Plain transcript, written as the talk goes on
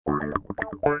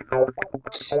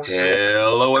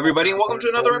Hello, everybody, and welcome to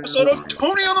another episode of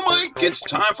Tony on the Mic. It's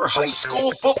time for high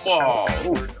school football.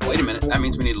 Oh, wait a minute. That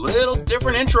means we need a little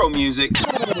different intro music.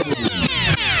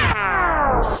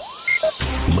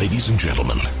 Ladies and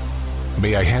gentlemen,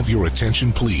 may I have your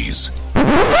attention, please?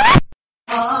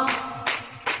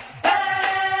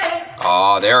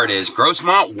 Oh, there it is.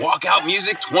 Grossmont Walkout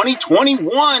Music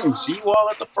 2021. See you all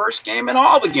at the first game and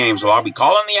all the games. Well, I'll be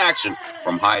calling the action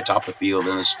from high atop the field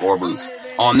in the score booth.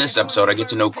 On this episode, I get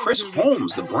to know Chris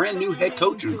Holmes, the brand new head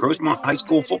coach of the Grossmont High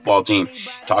School football team.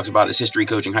 Talks about his history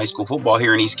coaching high school football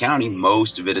here in East County.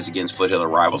 Most of it is against Foothiller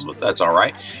rivals, but that's all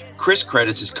right. Chris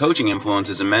credits his coaching influence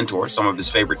as a mentor, some of his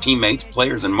favorite teammates,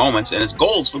 players, and moments, and his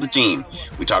goals for the team.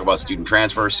 We talk about student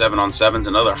transfers, 7-on-7s,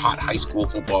 and other hot high school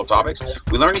football topics.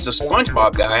 We learn he's a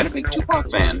SpongeBob guy and a big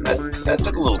Tupac fan. That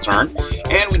took a little turn.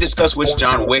 And we discuss which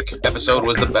John Wick episode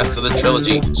was the best of the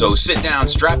trilogy. So sit down,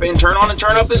 strap in, turn on, and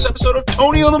turn up this episode of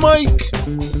Tony on the Mic.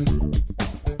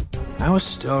 Our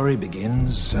story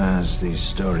begins, as these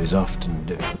stories often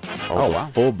do. I was a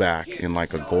fullback in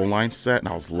like a goal line set, and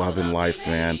I was loving life,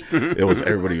 man. It was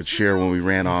everybody would cheer when we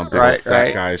ran on, big old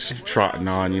fat guys trotting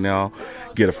on, you know,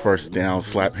 get a first down,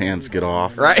 slap hands, get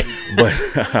off. Right. But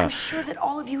I'm sure that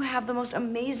all of you have the most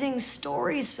amazing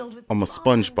stories filled with. I'm a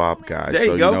SpongeBob guy, There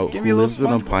you so go. you know, Give me who a lives in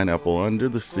little a pineapple under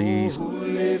the seas. Who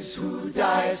lives, who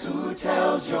dies, who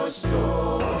tells your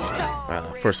story?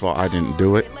 First of all, I didn't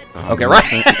do it. Okay,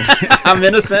 right. I'm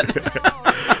innocent.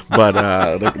 But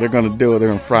they're gonna do it. They're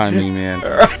gonna fry me, man.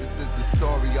 This is the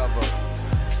story of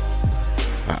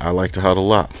I like to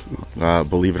huddle up.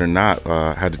 Believe it or not,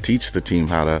 I had to teach the team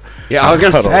how to. Yeah, I was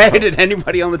going to say, did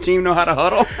anybody on the team know how to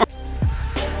huddle?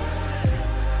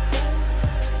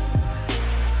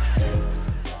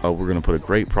 We're going to put a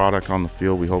great product on the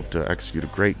field. We hope to execute a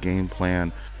great game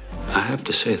plan. I have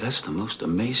to say, that's the most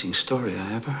amazing story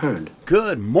I ever heard.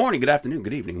 Good morning, good afternoon,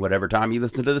 good evening, whatever time you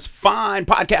listen to this fine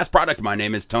podcast product. My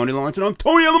name is Tony Lawrence, and I'm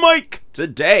Tony on the Mic.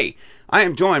 Today, I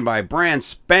am joined by brand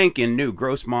spanking new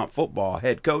Grossmont football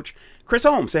head coach, Chris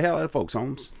Holmes. Say hello to folks,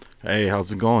 Holmes. Hey,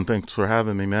 how's it going? Thanks for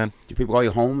having me, man. Do people call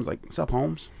you Holmes? Like, what's up,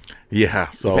 Holmes? Yeah,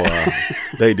 so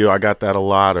they do. I got that a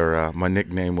lot, or my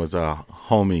nickname was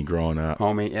Homie growing up.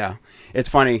 Homie, yeah. It's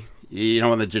funny, you know,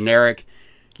 when the generic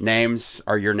names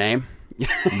are your name.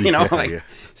 You know,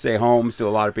 say Holmes to a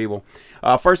lot of people.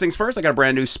 First things first, I got a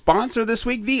brand new sponsor this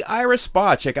week, the Iris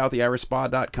Spa. Check out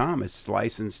theirisspa.com. It's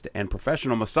licensed and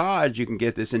professional massage. You can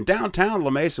get this in downtown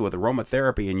La Mesa with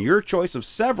aromatherapy and your choice of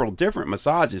several different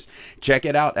massages. Check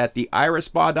it out at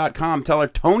theirisspa.com. Tell her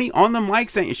Tony on the Mic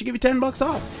sent you. She give you $10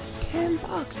 off.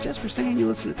 $10 just for saying you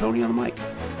listen to Tony on the Mic.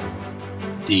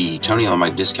 The Tony on the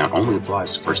Mic discount only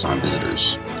applies to first-time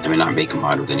visitors and may not be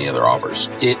combined with any other offers.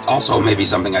 It also may be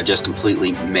something I just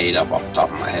completely made up off the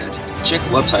top of my head. Check the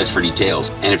websites for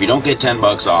details, and if you don't get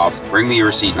 $10 off, bring me your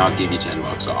receipt and I'll give you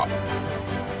 $10 off.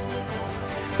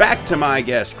 Back to my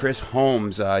guest, Chris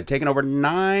Holmes, taking over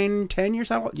 10 years.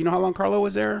 You know how long Carlo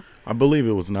was there? I believe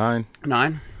it was 9.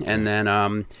 9, and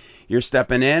then you're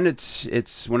stepping in.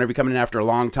 It's whenever you're coming in after a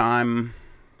long time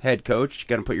head coach, you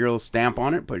got to put your little stamp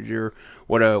on it.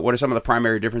 What are some of the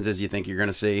primary differences you think you're going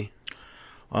to see?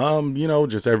 You know,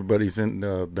 just everybody's in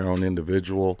their own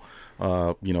individual.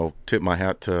 You know, tip my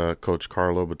hat to Coach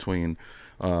Carlo between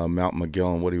Mount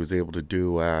McGill and what he was able to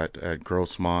do at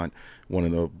Grossmont, one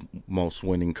of the most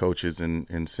winning coaches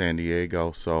in San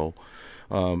Diego. So,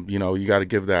 you know, you got to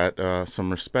give that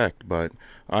some respect. But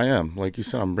I am, like you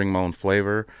said, I'm bringing my own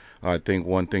flavor. I think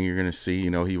one thing you're going to see,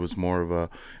 you know, he was more of a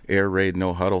air raid,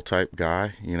 no huddle type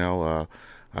guy. You know,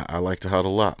 I like to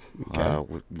huddle up.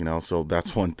 Okay. You know, so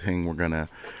that's one thing we're gonna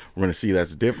see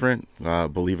that's different.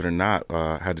 Believe it or not,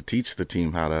 I had to teach the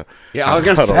team how to. Yeah, I was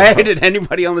gonna say, did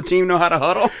anybody on the team know how to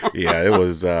huddle? Yeah, it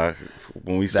was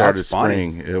when we started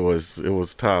spring. It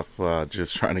was tough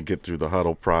just trying to get through the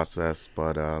huddle process.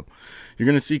 But you're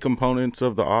gonna see components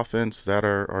of the offense that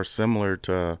are similar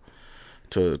to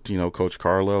you know, Coach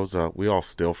Carlo's. We all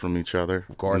steal from each other.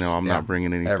 Of course. You know, I'm not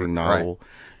bringing anything novel. Right.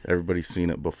 Everybody's seen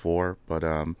it before. But,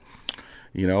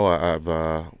 you know, I've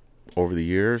over the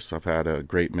years, I've had a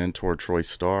great mentor, Troy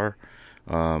Starr.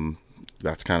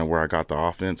 That's kind of where I got the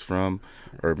offense from.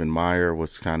 Urban Meyer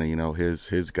was kind of, you know,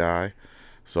 his guy.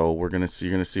 So you're gonna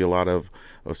see a lot of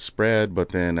spread, but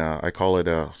then I call it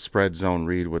a spread zone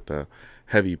read with the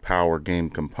heavy power game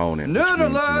component, which means, you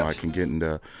know, I can get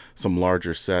into some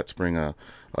larger sets, bring a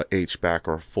H-back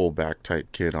or a full-back type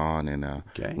kid on and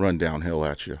run downhill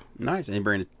at you. Nice. And you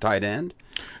bring a tight end?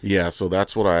 Yeah, so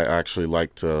that's what I actually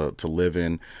like to live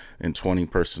in 20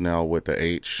 personnel with the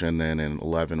H and then in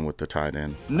 11 with the tight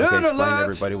end. Okay, explain to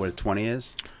everybody what a 20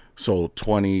 is. So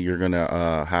 20, you're going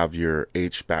to have your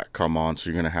H-back come on. So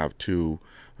you're going to have two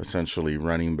essentially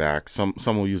running backs. Some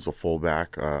will use a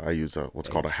fullback. I use what's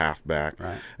called a halfback,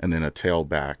 right, and then a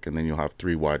tailback, and then you'll have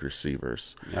three wide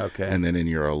receivers. Okay. And then in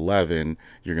your 11,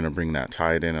 you're going to bring that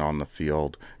tight end on the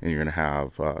field, and you're going to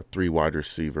have three wide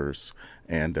receivers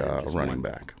and a running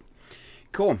back.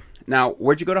 Cool. Now,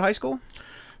 where'd you go to high school?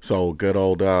 So good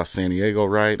old San Diego,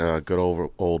 right? Good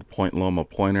old Point Loma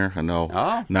Pointer. I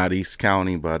know, not East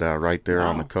County, but right there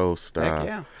on the coast. Heck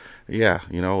yeah. Yeah,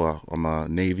 I'm a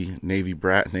Navy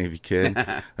brat, Navy kid.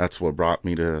 That's what brought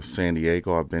me to San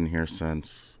Diego. I've been here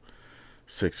since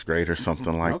 6th grade or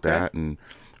something like that, and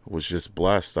was just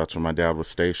blessed. That's where my dad was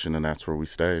stationed, and that's where we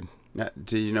stayed.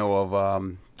 Do you know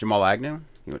of Jamal Agnew?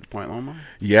 He went to Point Loma?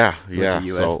 Yeah. Went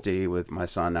to USD with my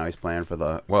son. Now he's playing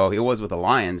for he was with the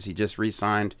Lions. He just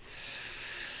re-signed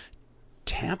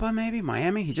Tampa, maybe?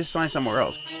 Miami? He just signed somewhere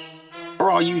else. For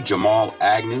all you Jamal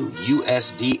Agnew,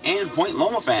 USD, and Point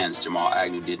Loma fans, Jamal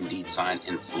Agnew did indeed sign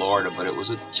in Florida, but it was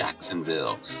with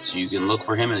Jacksonville. So you can look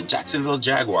for him in a Jacksonville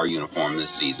Jaguar uniform this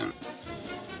season.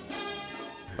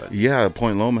 Yeah,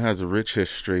 Point Loma has a rich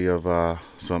history of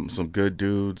some good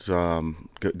dudes,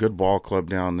 good ball club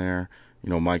down there.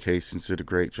 Mike Hastings did a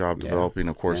great job developing.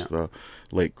 Of course, the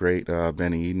late, great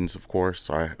Benny Edens, of course.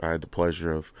 I had the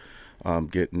pleasure of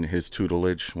getting his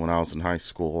tutelage when I was in high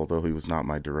school, although he was not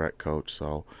my direct coach.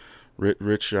 So,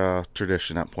 rich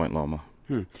tradition at Point Loma.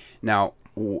 Now,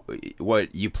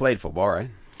 what you played football,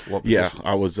 right? What position? Yeah,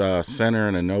 I was center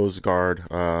and a nose guard.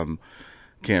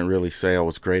 Can't really say I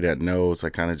was great at nose.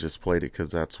 I kind of just played it because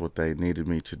that's what they needed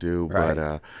me to do. Right.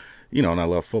 But, and I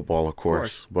love football, of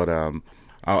course. But I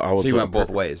was. So you went both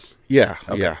ways? Yeah,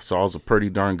 yeah. So I was a pretty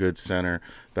darn good center.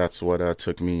 That's what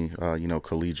took me,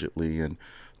 collegiately and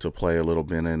to play a little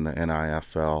bit in the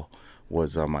NIFL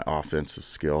was my offensive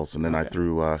skills. And then I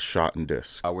threw shot and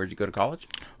disc. Where'd you go to college?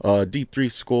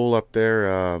 D3 school up there,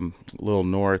 a little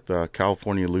north,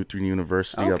 California Lutheran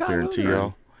University up there in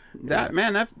TL.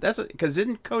 That's because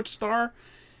didn't Coach Starr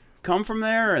come from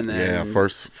there? And then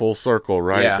first full circle,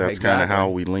 right? Yeah, that's kind of how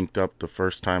we linked up the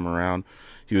first time around.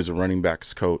 He was a running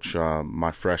backs coach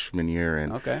my freshman year,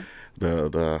 and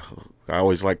I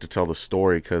always like to tell the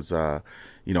story because I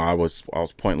was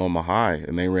Point Loma High,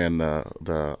 and they ran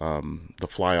the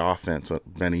fly offense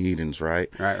at Benny Edens, right?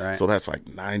 Right. So that's like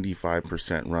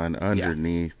 95% run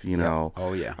underneath.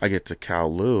 Oh yeah. I get to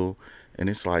Cal Lu, and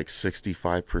it's like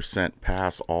 65%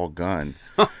 pass all gun.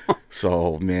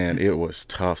 So man, it was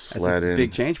tough sledding. That's a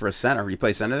big change for a center. You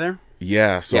play center there?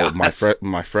 Yeah, so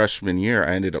my freshman year,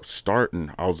 I ended up starting.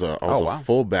 I was a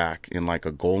fullback in like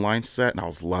a goal line set, and I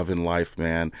was loving life,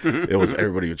 man. It was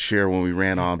everybody would cheer when we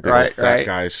ran on. Big old fat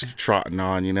guys trotting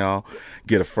on,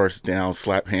 get a first down,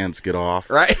 slap hands, get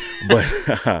off. Right.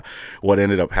 But what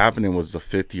ended up happening was the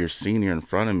 5th-year senior in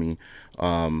front of me,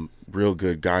 real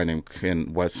good guy named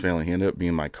Ken Westphalen. He ended up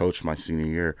being my coach my senior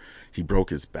year. He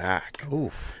broke his back.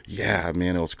 Oof. Yeah,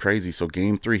 man, it was crazy. So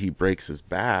game 3, he breaks his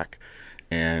back.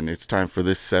 And it's time for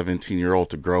this 17-year-old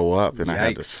to grow up, and I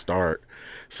had to start.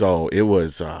 So it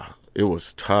was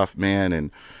tough, man,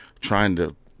 and trying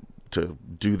to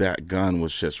do that gun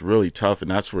was just really tough, and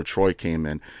that's where Troy came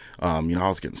in. I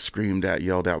was getting screamed at,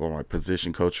 yelled at by my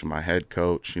position coach and my head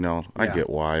coach. I get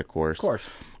why, of course. Of course.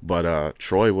 But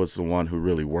Troy was the one who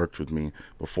really worked with me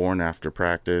before and after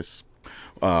practice.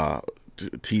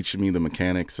 Teaching me the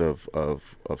mechanics of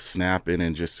snapping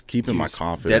and just keeping my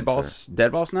confidence.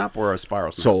 Dead ball snap or a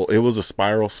spiral snap? So it was a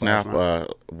spiral snap.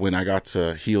 When I got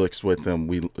to Helix with him,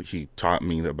 he taught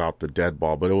me about the dead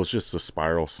ball, but it was just a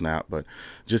spiral snap. But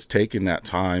just taking that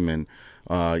time, and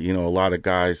a lot of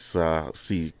guys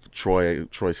see Troy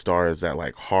Starr as that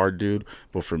like hard dude,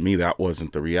 but for me that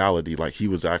wasn't the reality. Like, he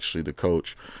was actually the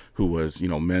coach who was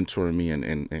mentoring me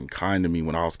and kind to me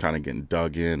when I was kind of getting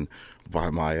dug in by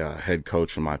my head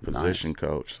coach and my position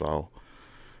coach. So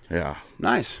yeah,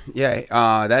 nice. Yeah,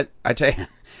 that I tell you,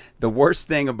 the worst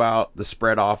thing about the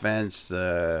spread offense,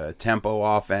 the tempo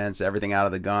offense, everything out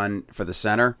of the gun for the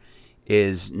center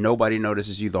is nobody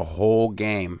notices you the whole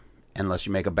game unless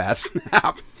you make a bad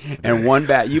snap.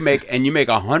 And you make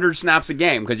 100 snaps a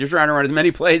game because you're trying to run as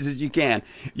many plays as you can.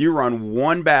 You run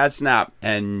one bad snap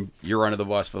and you're under the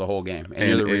bus for the whole game. And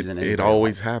you're the reason. It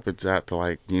always happens at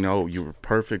you were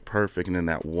perfect, and in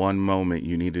that one moment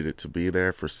you needed it to be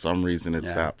there. For some reason,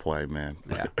 it's that play, man.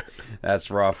 Yeah, that's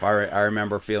rough. I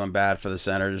remember feeling bad for the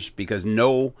centers because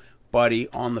nobody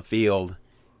on the field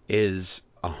is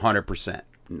 100%.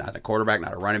 Not a quarterback,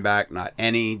 not a running back, not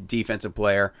any defensive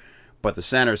player. But the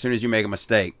center, as soon as you make a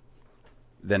mistake,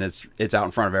 then it's out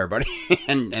in front of everybody,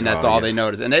 and that's all they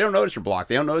notice. And they don't notice your block.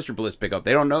 They don't notice your blitz pickup.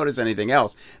 They don't notice anything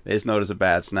else. They just notice a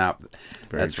bad snap.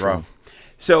 That's rough.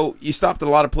 So you stopped at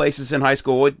a lot of places in high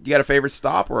school. You got a favorite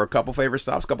stop or a couple favorite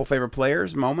stops, couple favorite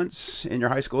players, moments in your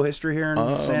high school history here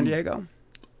in San Diego?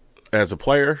 As a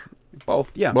player?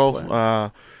 Both, yeah.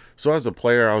 Both. So as a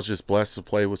player, I was just blessed to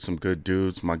play with some good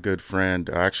dudes. My good friend,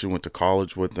 I actually went to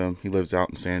college with him. He lives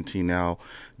out in Santee now.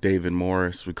 David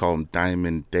Morris. We call him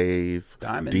Diamond Dave.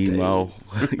 Demo.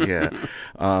 Yeah.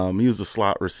 He was a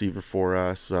slot receiver for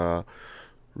us.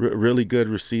 Really good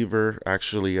receiver.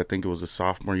 Actually, I think it was a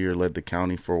sophomore year, led the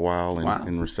county for a while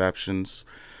in receptions.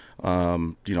 I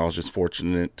was just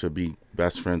fortunate to be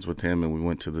best friends with him, and we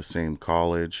went to the same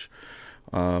college.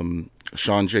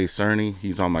 Sean J. Cerny,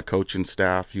 he's on my coaching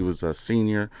staff. He was a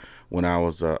senior when I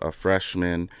was a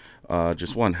freshman.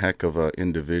 Just one heck of an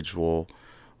individual.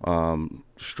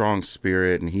 Strong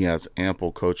spirit, and he has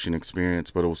ample coaching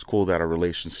experience, but it was cool that our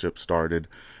relationship started,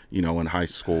 in high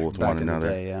school with one another.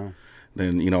 Back in the day, yeah.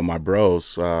 Then, my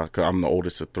bros, 'cause I'm the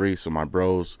oldest of three, so my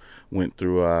bros went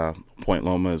through Point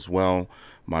Loma as well.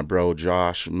 My bro,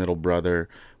 Josh, middle brother,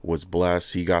 was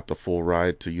blessed. He got the full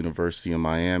ride to University of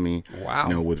Miami.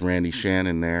 Wow. With Randy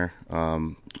Shannon there.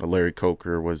 Larry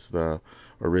Coker was the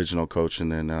original coach,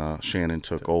 and then Shannon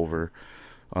took over.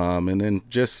 And then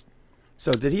just...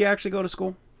 So did he actually go to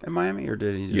school in Miami, or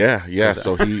did he? Yeah.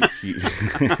 So he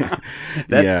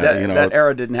that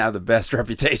era didn't have the best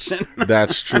reputation.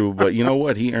 That's true, but you know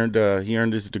what? He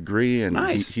earned his degree, and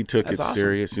nice. he took That's it awesome.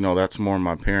 serious. That's more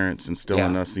my parents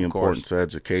instilling us the importance of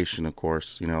education, of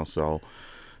course. So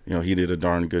he did a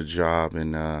darn good job,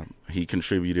 and he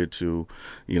contributed to.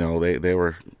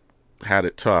 They had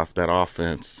it tough. That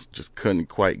offense just couldn't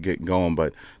quite get going,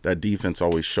 but that defense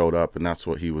always showed up, and that's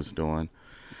what he was doing.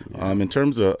 Yeah. In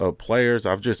terms of players,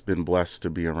 I've just been blessed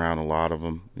to be around a lot of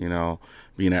them.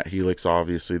 Being at Helix,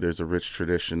 obviously, there's a rich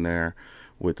tradition there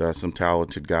with some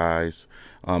talented guys.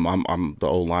 I'm the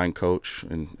O-line coach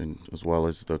and as well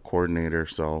as the coordinator,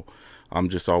 so I'm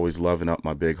just always loving up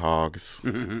my big hogs.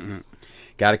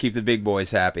 Got to keep the big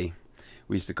boys happy.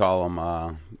 We used to call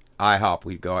them IHOP.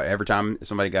 We'd go every time if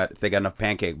they got enough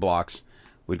pancake blocks.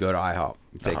 We'd go to IHOP.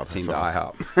 Take the team to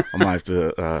IHOP. I might have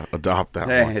to adopt that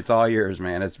one. It's all yours,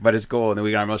 man. But it's cool. And then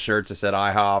we got our shirts that said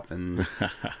IHOP and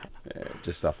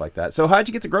just stuff like that. So how'd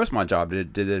you get the Grossmont job?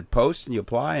 Did it post and you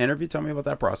apply, interview? Tell me about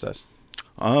that process.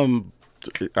 It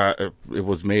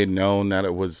was made known that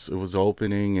it was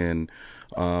opening, and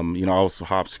I was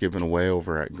hop skipping away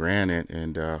over at Granite,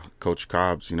 and Coach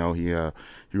Cobbs, he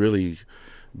really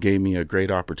gave me a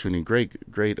great opportunity,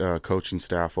 great coaching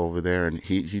staff over there, and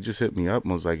he just hit me up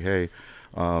and was like, hey,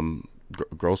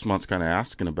 Grossmont's kind of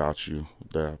asking about you.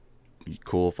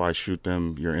 Cool if I shoot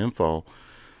them your info?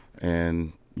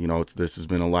 And this has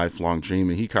been a lifelong dream,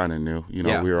 and he kind of knew.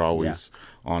 We were always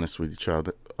honest with each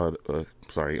other.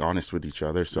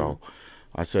 So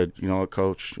I said,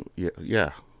 Coach,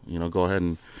 yeah, go ahead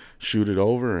and shoot it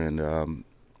over. And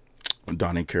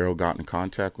Donnie Carroll got in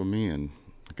contact with me, and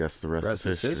I guess the rest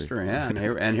is history. Yeah,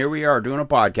 and here we are doing a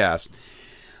podcast.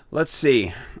 Let's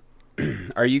see.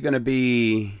 Are you going to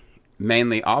be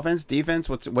mainly offense, defense?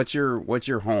 What's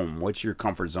your home? What's your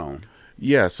comfort zone?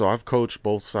 Yeah, so I've coached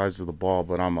both sides of the ball,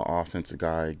 but I'm an offensive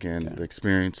guy. Again, okay. The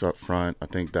experience up front, I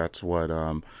think that's what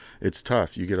it's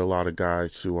tough. You get a lot of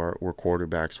guys who were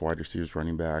quarterbacks, wide receivers,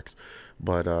 running backs,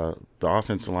 but the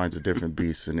offensive line's a different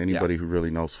beast, and anybody who really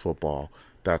knows football,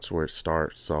 that's where it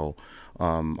starts. So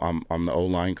I'm the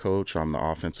O-line coach. I'm the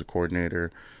offensive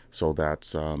coordinator. So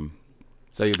that's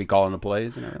so you'll be calling the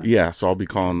plays and everything? Yeah, so I'll be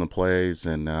calling the plays,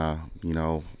 and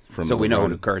from so we know who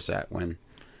to curse at when.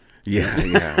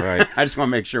 Yeah, right. I just want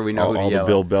to make sure we know who to all yell the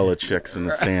Bill Belichick's in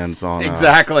the stands on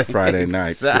exactly Friday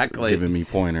nights, exactly giving me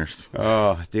pointers.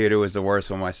 Oh, dude, it was the worst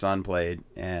when my son played,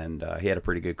 and he had a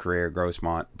pretty good career at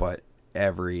Grossmont, but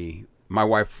my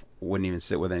wife wouldn't even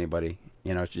sit with anybody.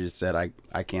 She just said,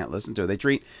 I can't listen to it. They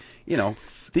treat,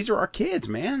 these are our kids,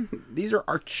 man. These are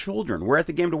our children. We're at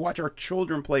the game to watch our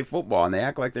children play football, and they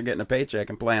act like they're getting a paycheck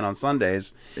and playing on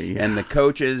Sundays. Yeah. And the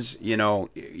coaches,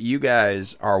 you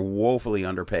guys are woefully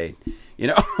underpaid,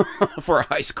 for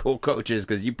high school coaches,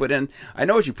 because you put in, I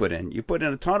know what you put in. You put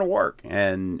in a ton of work,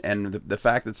 and the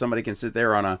fact that somebody can sit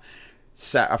there on a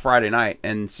Friday night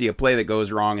and see a play that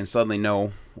goes wrong and suddenly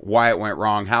know why it went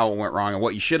wrong, how it went wrong, and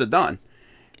what you should have done.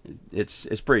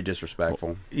 It's pretty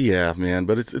disrespectful. Yeah, man,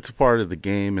 but it's a part of the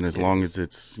game, and as long as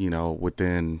it's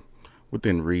within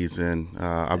reason.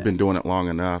 I've been doing it long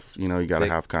enough. You got to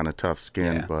have kind of tough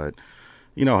skin, but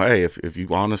hey, if you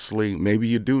honestly, maybe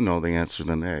you do know the answer,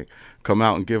 then hey, come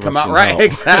out and give us some right help.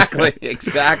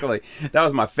 Exactly. That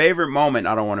was my favorite moment.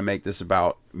 I don't want to make this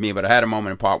about me, but I had a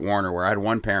moment in Pop Warner where I had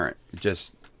one parent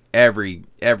just every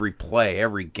play,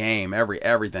 every game,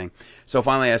 everything. So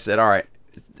finally I said, all right,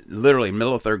 literally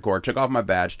middle of third quarter, took off my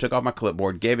badge, took off my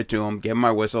clipboard, gave it to him, gave him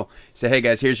my whistle, said, hey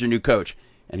guys, here's your new coach.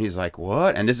 And he's like,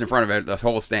 what? And this is in front of the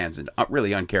whole stands. And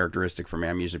really uncharacteristic for me.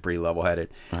 I'm usually pretty level-headed.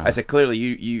 I said, clearly,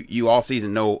 you all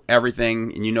season know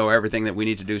everything, and you know everything that we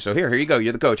need to do. So here you go.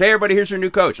 You're the coach. Hey, everybody, here's your new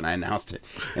coach. And I announced it.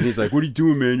 And he's like, what are you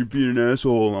doing, man? You're being an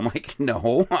asshole. I'm like,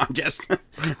 no, I'm just,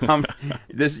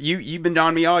 you've been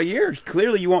on me all year.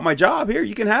 Clearly, you want my job. Here,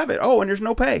 you can have it. Oh, and there's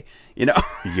no pay.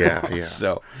 Yeah.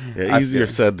 So easier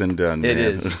said than done. It man.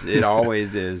 is. It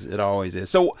always is. It always is.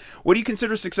 So what do you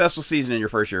consider a successful season in your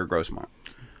first year at Grossmont?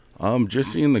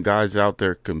 Just seeing the guys out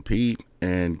there compete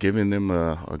and giving them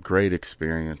a great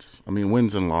experience. I mean,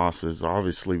 wins and losses.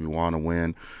 Obviously, we want to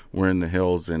win. We're in the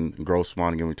hills, and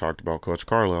Grossmont, again, we talked about Coach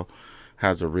Carlo,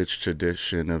 has a rich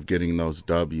tradition of getting those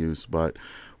W's, but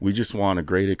we just want a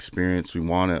great experience. We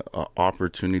want an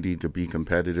opportunity to be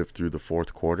competitive through the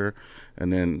fourth quarter,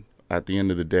 and then at the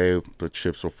end of the day, the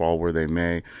chips will fall where they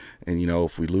may. And,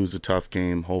 if we lose a tough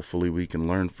game, hopefully we can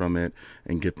learn from it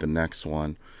and get the next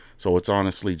one. So it's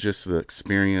honestly just the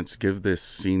experience. Give this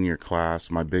senior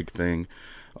class, my big thing,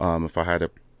 if I had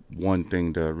one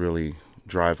thing to really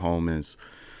drive home is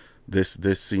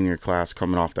this senior class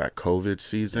coming off that COVID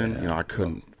season. I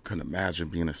couldn't imagine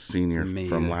being a senior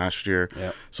from last year.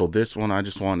 Yep. So this one, I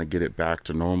just want to get it back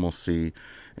to normalcy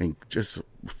and just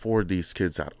afford these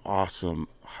kids that awesome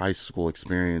high school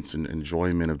experience and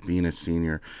enjoyment of being a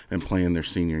senior and playing their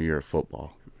senior year of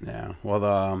football. Yeah. Well,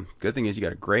 the good thing is you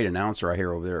got a great announcer I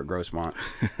hear over there at Grossmont.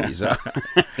 He's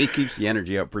he keeps the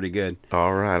energy up pretty good.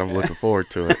 All right. I'm looking forward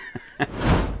to it.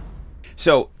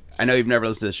 So I know you've never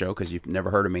listened to the show because you've never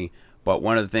heard of me, but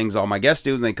one of the things all my guests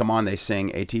do when they come on, they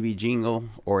sing a TV jingle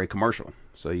or a commercial.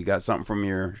 So you got something from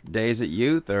your days at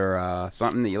youth or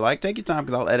something that you like? Take your time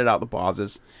because I'll edit out the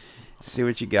pauses. See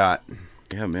what you got.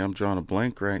 Yeah, man. I'm drawing a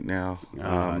blank right now.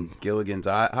 Gilligan's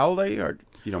Eye. How old are you? Or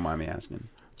if you don't mind me asking.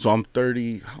 So I'm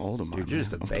 30. How old am I? You're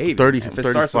just a I'm baby. 30, if it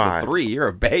 35. starts with a 3, you're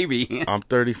a baby. I'm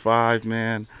 35,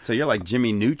 man. So you're like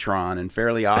Jimmy Neutron and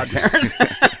Fairly Odd Parents.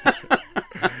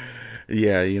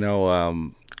 Yeah,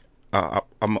 I'm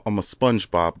a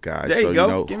SpongeBob guy. There you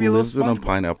go. Give me a little lives in a SpongeBob.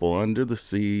 pineapple under the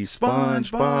sea?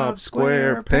 SpongeBob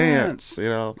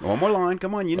SquarePants. One more line.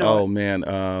 Come on, Oh man.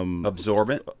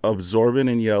 Absorbent. Absorbent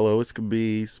in yellow. It could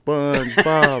be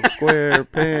SpongeBob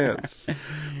SquarePants,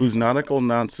 whose nautical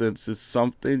nonsense is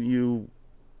something you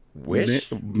Wish?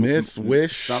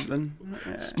 wish Something.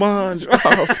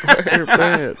 SpongeBob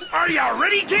SquarePants. Are you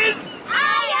ready, kids?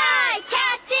 Aye, aye,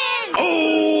 Captain!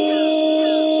 Oh!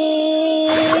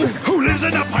 Who lives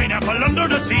in a pineapple under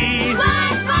the sea?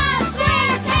 SpongeBob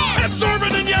SquarePants!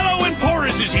 Absorbent and yellow and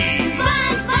porous is he.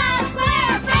 SpongeBob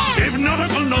SquarePants! If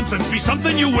nautical nonsense be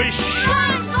something you wish,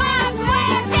 SpongeBob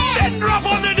SquarePants! then drop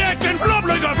on the deck and flop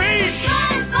like a fish.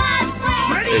 SpongeBob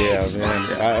SquarePants! Ready? Yeah, man.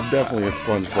 I'm definitely a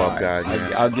SpongeBob guy,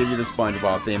 man. I'll give you the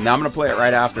SpongeBob theme. Now I'm going to play it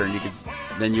right after, and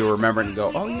then you'll remember it and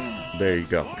go, oh, yeah. There you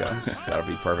go. That'll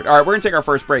be perfect. All right, we're going to take our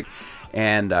first break.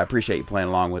 And I appreciate you playing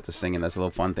along with the singing. That's a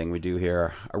little fun thing we do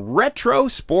here. Retro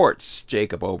Sports.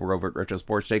 Jacob over at Retro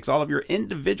Sports takes all of your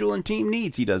individual and team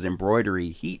needs. He does embroidery,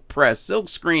 heat press, silk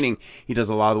screening. He does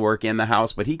a lot of the work in the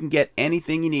house, but he can get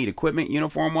anything you need, equipment,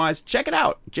 uniform-wise. Check it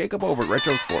out. Jacob over at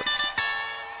Retro Sports.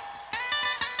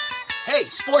 Hey,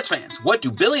 sports fans, what do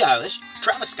Billie Eilish,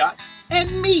 Travis Scott,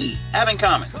 and me have in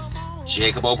common?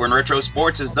 Jacob over in Retro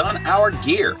Sports has done our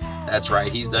gear. That's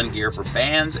right, he's done gear for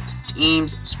bands,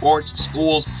 teams, sports,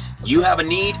 schools. You have a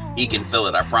need, he can fill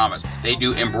it, I promise. They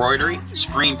do embroidery,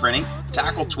 screen printing,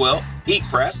 tackle twill, heat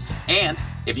press, and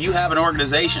if you have an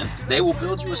organization, they will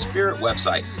build you a spirit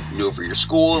website. You can do it for your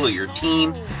school or your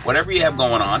team, whatever you have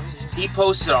going on. He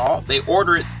posts it all, they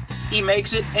order it, he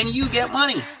makes it, and you get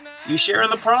money. You share in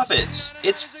the profits.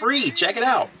 It's free. Check it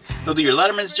out. They'll do your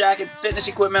Letterman's jacket, fitness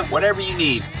equipment, whatever you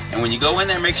need. And when you go in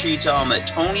there, make sure you tell them that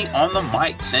Tony on the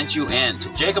mic sent you in.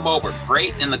 To Jacob Ober,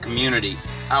 great in the community.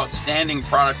 Outstanding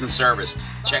product and service.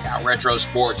 Check out Retro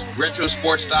Sports,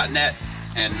 retrosports.net,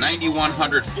 and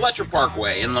 9100 Fletcher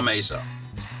Parkway in La Mesa.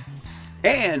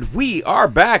 And we are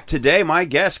back today. My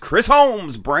guest, Chris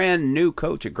Holmes, brand new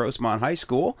coach at Grossmont High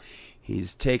School.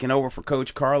 He's taken over for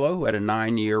Coach Carlo, who had a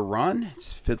 9-year run.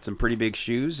 It's fit some pretty big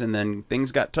shoes, and then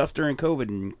things got tough during COVID,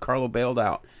 and Carlo bailed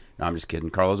out. No, I'm just kidding.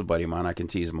 Carlo's a buddy of mine. I can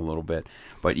tease him a little bit,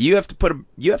 but you have to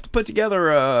put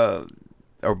together a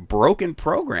a broken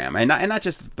program, and not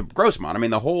just the Grossmont. I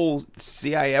mean, the whole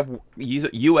CIF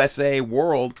USA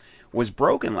world was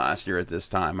broken last year at this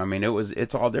time. I mean,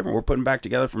 it's all different. We're putting back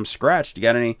together from scratch.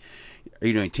 Are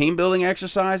you doing team building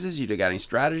exercises? You got any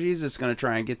strategies that's going to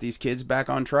try and get these kids back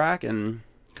on track? And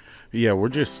yeah, we're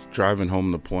just driving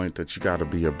home the point that you got to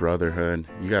be a brotherhood.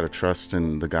 You got to trust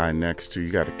in the guy next to you.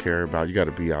 You got to care about. You got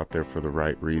to be out there for the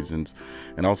right reasons.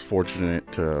 And I was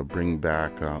fortunate to bring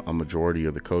back a majority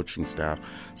of the coaching staff,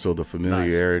 so the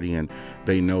familiarity and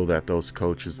they know that those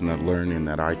coaches and the learning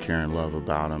that I care and love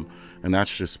about them. And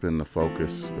that's just been the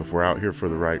focus. If we're out here for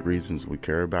the right reasons, we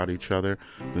care about each other,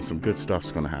 then some good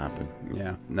stuff's going to happen.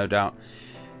 Yeah, no doubt.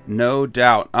 No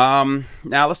doubt. Now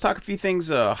let's talk a few things,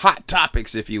 hot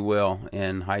topics, if you will,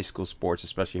 in high school sports,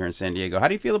 especially here in San Diego. How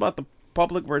do you feel about the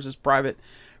public versus private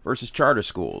versus charter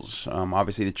schools?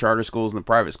 Obviously, the charter schools and the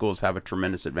private schools have a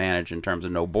tremendous advantage in terms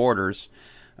of no borders.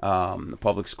 The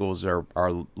public schools are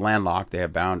landlocked. They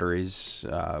have boundaries,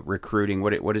 recruiting.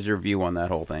 What is your view on that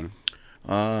whole thing?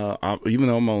 Even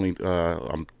though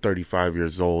I'm 35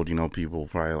 years old, people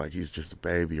probably like he's just a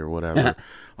baby or whatever.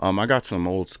 I got some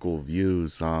old school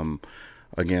views.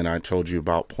 Again, I told you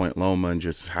about Point Loma and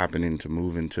just happening to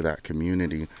move into that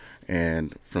community.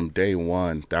 And from day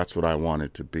one, that's what I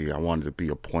wanted to be. I wanted to be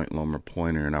a Point Loma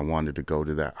Pointer, and I wanted to go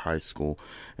to that high school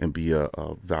and be a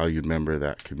valued member of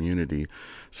that community.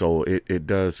 So it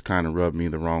does kind of rub me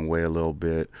the wrong way a little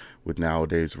bit with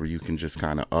nowadays where you can just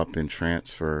kind of up and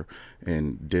transfer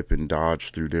and dip and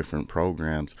dodge through different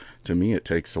programs. To me, it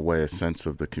takes away a sense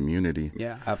of the community.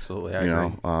 Yeah, absolutely. I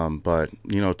agree. But,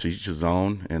 to each his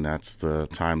own, and that's the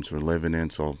times we're living in.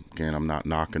 So, again, I'm not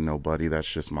knocking nobody.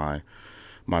 That's just my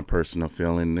personal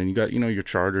feeling. And then you got, your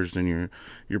charters and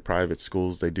your private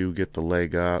schools. They do get the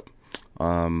leg up.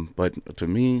 But to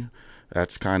me,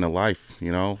 that's kind of life,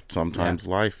 Sometimes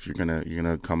life, you're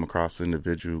gonna come across an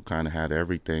individual who kind of had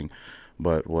everything.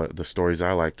 But what the stories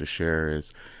I like to share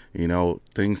is,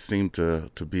 things seem to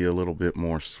be a little bit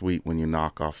more sweet when you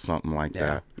knock off something like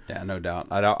that. Yeah, no doubt.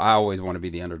 I always want to be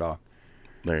the underdog.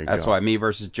 There you go. That's why me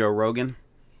versus Joe Rogan,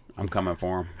 I'm coming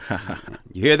for him.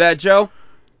 You hear that, Joe?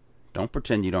 Don't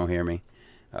pretend you don't hear me.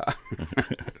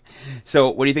 So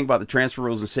what do you think about the transfer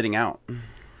rules and sitting out?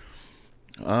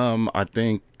 I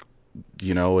think,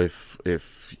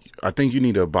 if I think you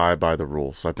need to abide by the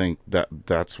rules. I think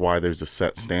that's why there's a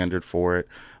set standard for it.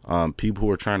 People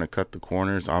who are trying to cut the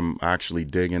corners, I'm actually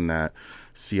digging that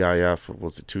CIF,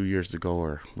 was it 2 years ago,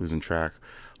 or losing track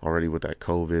already with that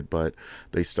COVID, but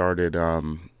they started,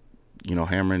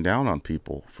 hammering down on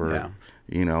people for,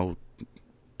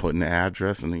 putting the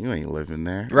address and you ain't living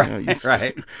there. Right,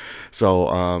 right. So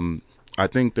I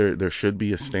think there should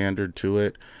be a standard to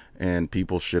it, and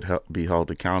people should be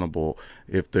held accountable.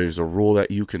 If there's a rule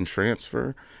that you can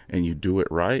transfer and you do it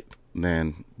right,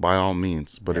 then by all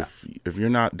means. But if you're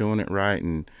not doing it right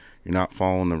and you're not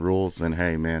following the rules, then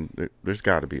hey, man, there's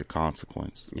got to be a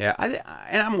consequence. Yeah,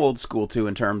 and I'm old school too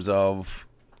in terms of,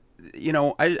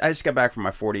 I just got back from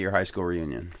my 40-year high school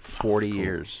reunion. 40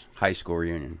 years high school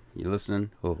reunion. You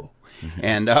listening? Oh,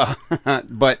 and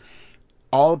but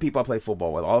all the people I played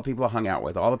football with, all the people I hung out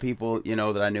with, all the people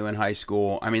that I knew in high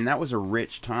school. I mean, that was a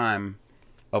rich time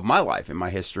of my life and my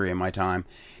history and my time.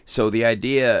 So the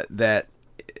idea that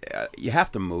you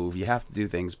have to move, you have to do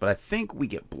things, but I think we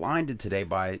get blinded today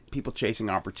by people chasing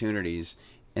opportunities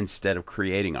instead of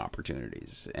creating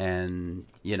opportunities. And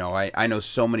I know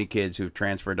so many kids who've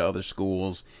transferred to other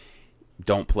schools,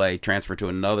 don't play, transfer to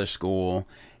another school,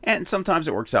 and sometimes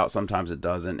it works out, sometimes it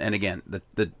doesn't. And again,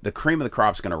 the cream of the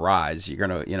crop's going to rise. You're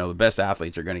going to, the best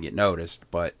athletes are going to get noticed,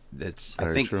 but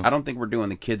I don't think we're doing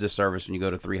the kids a service when you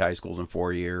go to 3 high schools in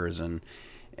 4 years. And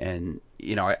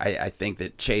I think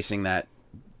that chasing that,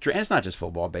 and it's not just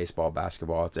football, baseball,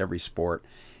 basketball, it's every sport,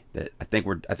 that I think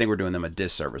we're doing them a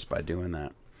disservice by doing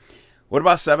that. What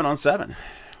about 7-on-7?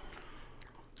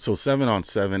 So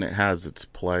 7-on-7, it has its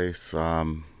place.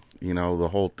 The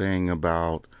whole thing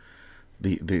about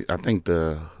I think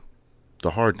the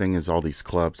hard thing is all these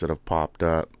clubs that have popped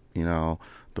up. The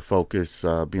focus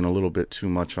being a little bit too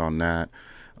much on that.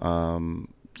 Some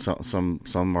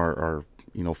are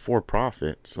for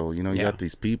profit. So you got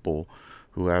these people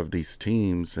who have these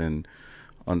teams, and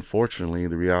unfortunately,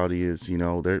 the reality is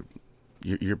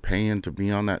you're paying to be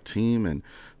on that team, and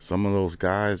some of those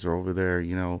guys are over there,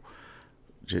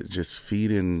 just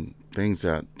feeding things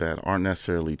that aren't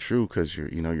necessarily true, because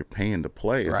you're paying to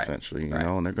play, essentially,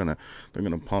 and they're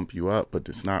gonna pump you up, but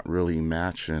it's not really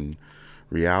matching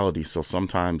reality. So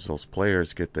sometimes those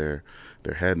players get their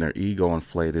head and their ego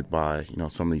inflated by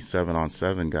some of these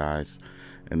 7-on-7 guys,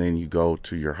 and then you go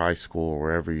to your high school or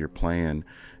wherever you're playing,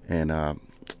 and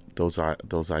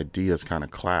those ideas kind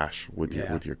of clash with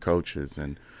your coaches,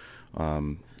 and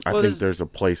I Well, think there's a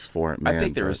place for it, man. I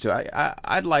think there is too.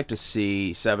 I'd like to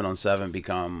see 7-on-7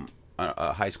 become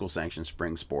a high school sanctioned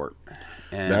spring sport.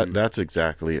 And That's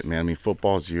exactly it, man. I mean,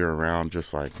 football's year round,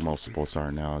 just like most sports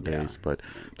are nowadays. But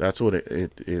that's what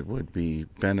it would be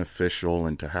beneficial,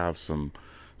 and to have some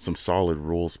solid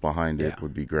rules behind it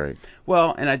would be great.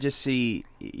 Well, and I just see,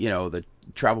 the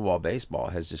travel ball baseball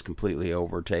has just completely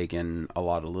overtaken a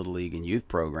lot of little league and youth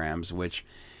programs, which,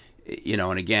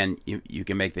 and again, you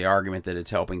can make the argument that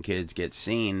it's helping kids get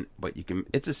seen, but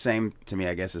it's the same to me,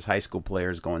 I guess, as high school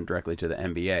players going directly to the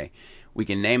NBA. We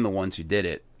can name the ones who did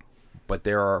it, but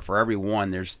for every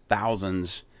one, there's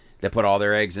thousands that put all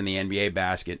their eggs in the NBA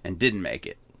basket and didn't make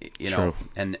it. True.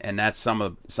 And that's some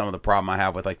of the problem I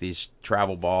have with like these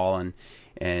travel ball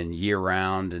and year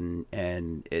round,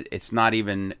 and it's not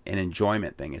even an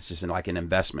enjoyment thing. It's just like an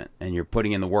investment, and you're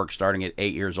putting in the work starting at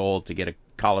 8 years old to get a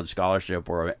college scholarship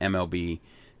or an MLB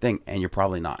thing, and you're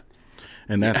probably not.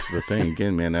 And that's the thing,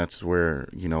 again, man. That's where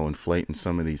inflating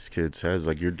some of these kids' heads,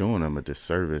 like, you're doing them a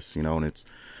disservice, and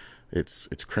it's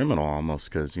criminal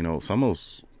almost, because some of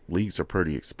those leagues are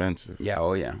pretty expensive. Yeah,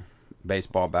 oh yeah.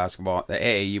 Baseball, basketball, the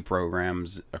AAU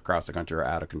programs across the country are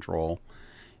out of control.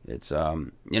 It's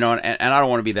and I don't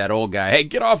want to be that old guy. Hey,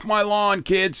 get off my lawn,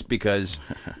 kids, because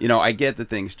I get that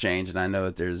things change, and I know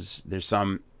that there's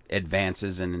some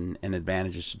advances and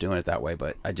advantages to doing it that way.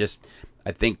 But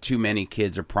I think too many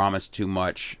kids are promised too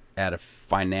much at a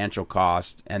financial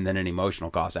cost and then an emotional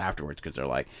cost afterwards, because they're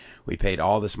like, we paid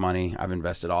all this money, I've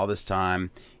invested all this time,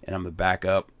 and I'm the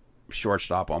backup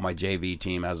shortstop on my JV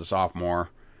team as a sophomore.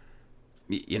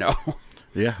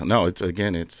 Yeah, no,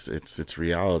 it's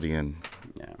reality. And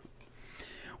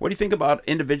what do you think about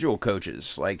individual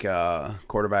coaches, like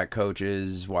quarterback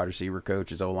coaches, wide receiver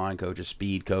coaches, O-line coaches,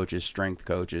 speed coaches, strength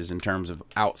coaches, in terms of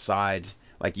outside,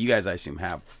 like you guys, I assume,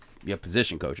 you have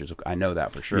position coaches. I know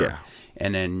that for sure. Yeah.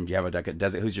 And then you have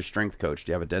who's your strength coach?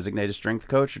 Do you have a designated strength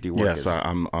coach, or do you work? Yes,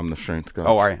 I'm the strength coach.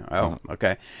 Oh, are you? Oh,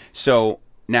 okay. So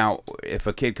now, if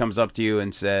a kid comes up to you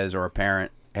and says, or a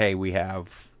parent, hey, we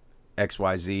have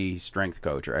XYZ strength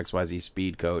coach or XYZ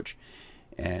speed coach,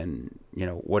 and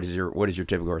what is your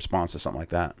typical response to something like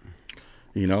that?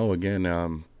 Again,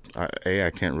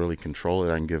 I can't really control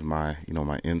it. I can give my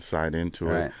my insight into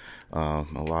it. A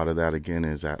lot of that, again,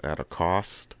 is at a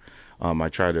cost. I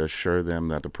try to assure them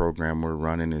that the program we're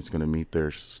running is going to meet their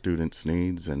students'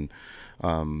 needs, and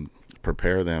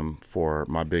prepare them for.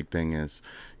 My big thing is,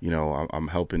 I'm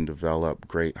helping develop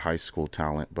great high school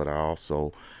talent, but I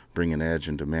also bring an edge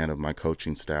and demand of my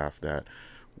coaching staff that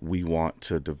we want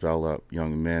to develop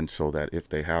young men so that if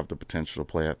they have the potential to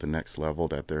play at the next level,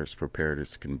 that they're as prepared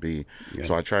as can be. Yeah.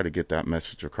 So I try to get that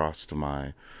message across to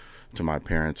my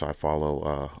parents. I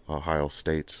follow Ohio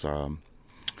State's an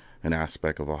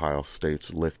aspect of Ohio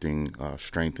State's lifting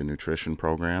strength and nutrition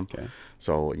program. Okay.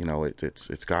 So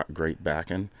it's got great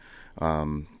backing.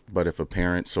 But if a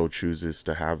parent so chooses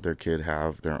to have their kid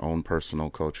have their own personal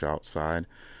coach outside,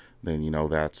 then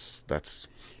that's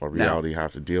a reality you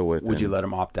have to deal with. Would you let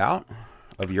them opt out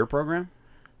of your program?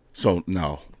 So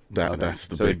no, that's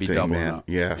the big thing, man.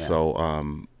 Yeah.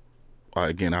 So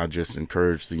again, I just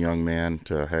encourage the young man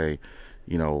to, hey,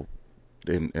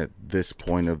 at this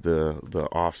point of the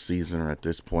off season, or at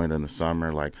this point in the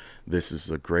summer, like, this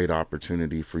is a great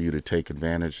opportunity for you to take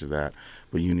advantage of that,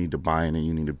 but you need to buy in, and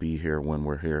you need to be here when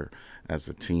we're here as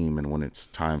a team, and when it's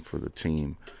time for the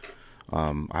team.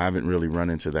 I haven't really run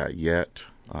into that yet.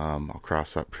 I'll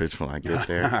cross that bridge when I get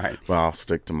there. Right. But I'll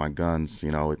stick to my guns.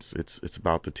 It's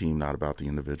about the team, not about the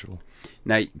individual.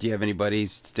 Now, do you have anybody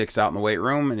sticks out in the weight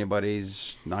room?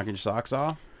 Anybody's knocking your socks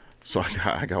off? So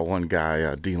I got one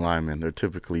guy, D lineman. They're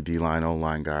typically D line, O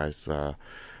line guys. I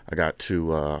got two,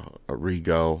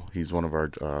 Rigo. He's one of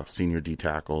our senior D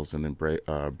tackles, and then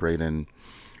Braden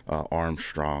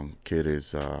Armstrong. Kid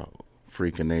is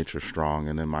freak of nature strong,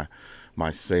 and then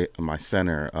my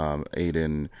center,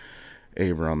 Aiden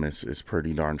Abram, is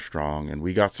pretty darn strong. And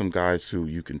we got some guys who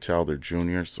you can tell they're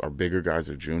juniors. Our bigger guys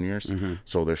are juniors,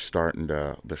 so they're starting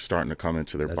to come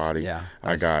into their body. Yeah,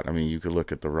 you could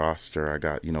look at the roster. I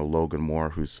got Logan Moore,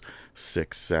 who's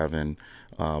 6'7".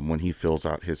 When he fills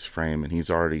out his frame, and he's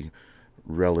already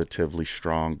relatively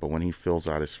strong, but when he fills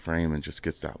out his frame and just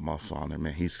gets that muscle on him,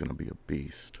 man, he's going to be a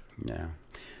beast. Yeah.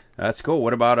 That's cool.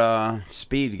 What about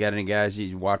speed? You got any guys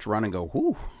you watch run and go,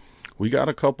 whoo? We got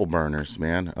a couple burners,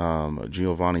 man.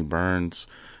 Giovanni Burns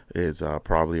is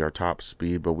probably our top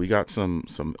speed, but we got some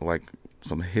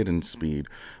hidden speed.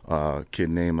 Kid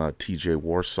named TJ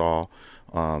Warsaw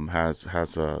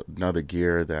has another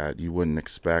gear that you wouldn't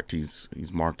expect. He's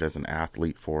marked as an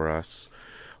athlete for us.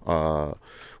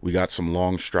 We got some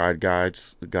long stride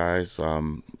guys.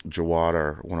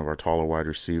 Jawad, one of our taller wide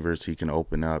receivers, he can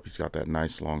open up. He's got that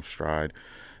nice long stride.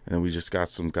 And then we just got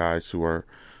some guys who are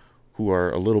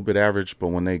a little bit average, but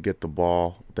when they get the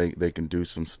ball, they can do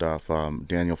some stuff.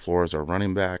 Daniel Flores, our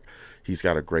running back, he's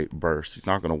got a great burst. He's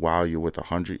not going to wow you with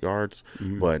 100 yards,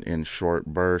 but in short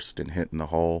burst and hitting the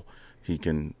hole,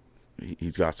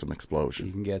 he's got some explosion.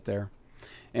 He can get there.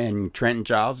 And Trenton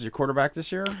Giles is your quarterback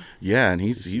this year? Yeah, and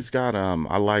he's got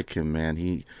I like him, man.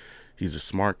 He's a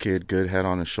smart kid, good head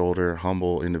on his shoulder,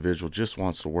 humble individual, just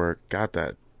wants to work.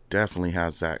 Definitely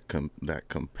has that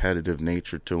competitive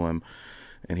nature to him,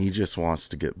 and he just wants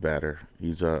to get better.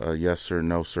 He's a yes sir,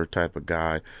 no sir type of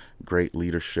guy, great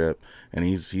leadership, and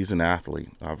he's an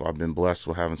athlete. I've been blessed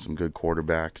with having some good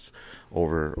quarterbacks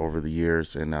over the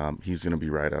years, and he's going to be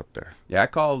right up there. Yeah, I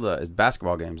called his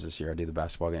basketball games this year. I do the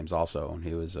basketball games also, and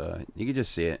he was you could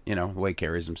just see it, the way he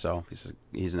carries himself.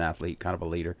 He's an athlete, kind of a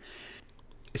leader.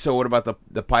 So what about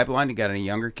the pipeline? You got any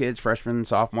younger kids, freshmen,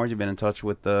 sophomores? You've been in touch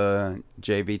with the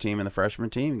JV team and the freshman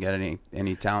team? You got any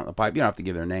talent in the pipe? You don't have to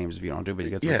give their names if you don't do, but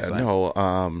you get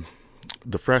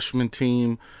the freshman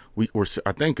team,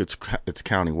 I think it's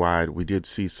countywide. We did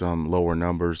see some lower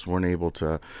numbers. Weren't able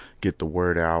to get the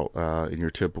word out in your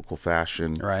typical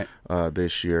fashion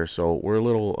this year. So we're a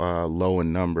little low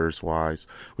in numbers wise.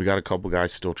 We got a couple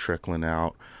guys still trickling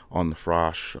out on the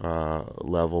Frosh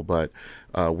level, but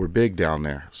we're big down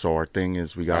there. So our thing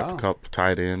is we got a couple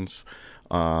tight ends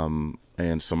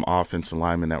and some offensive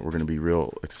linemen that we're going to be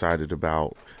real excited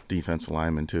about, defensive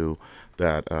linemen too,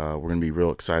 that we're going to be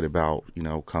real excited about,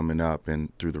 coming up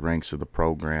and through the ranks of the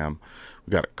program.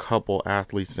 We got a couple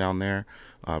athletes down there.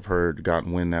 I've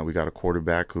gotten wind that we got a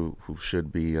quarterback who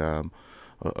should be a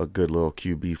good little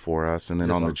QB for us. And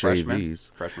then on the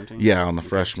JVs. Freshman team? Yeah, on the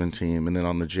freshman team. And then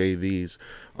on the JVs,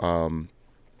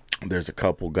 there's a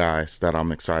couple guys that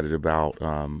I'm excited about,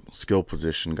 skill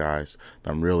position guys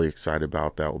that I'm really excited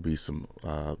about. That will be some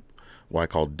what I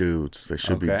call dudes. They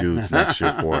should be dudes next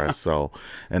year for us. So,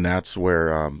 and that's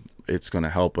where it's going to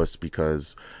help us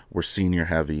because we're senior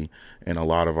heavy, and a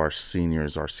lot of our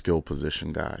seniors are skill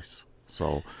position guys.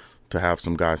 So to have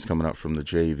some guys coming up from the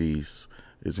JVs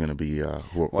is going to be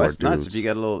who are it's dudes. Nuts. If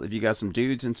you got some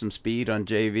dudes and some speed on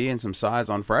JV and some size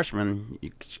on freshmen,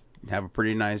 you have a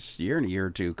pretty nice year in a year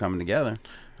or two coming together.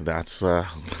 That's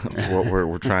what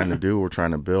we're trying to do. We're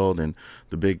trying to build, and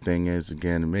the big thing is,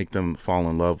 again, make them fall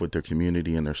in love with their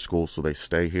community and their school so they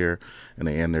stay here and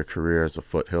they end their career as a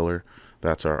Foothiller.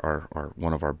 That's our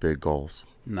one of our big goals.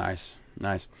 Nice.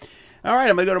 All right,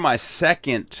 I'm going to go to my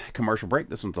second commercial break.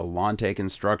 This one's a Alante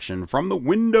Construction. From the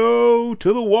window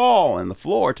to the wall and the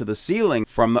floor to the ceiling,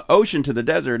 from the ocean to the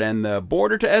desert and the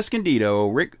border to Escondido,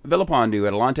 Rick Villapando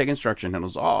at Alante Construction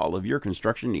handles all of your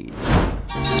construction needs.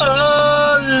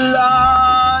 Alante.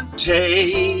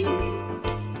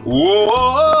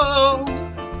 Whoa.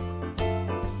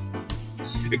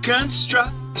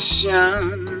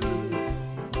 Construction.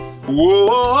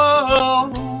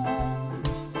 Whoa.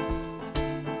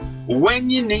 When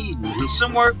you need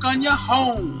some work on your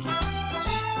home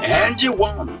and you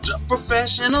want a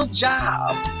professional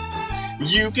job,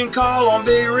 you can call on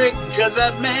Big Rick, cause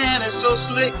that man is so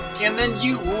slick, and then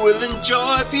you will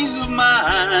enjoy peace of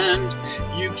mind.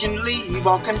 You can leave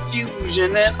all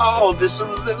confusion and all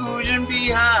disillusion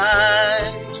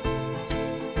behind.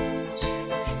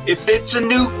 If it's a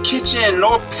new kitchen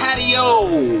or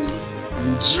patio,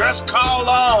 just call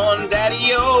on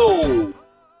Daddy-O.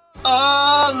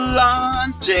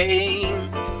 Alante.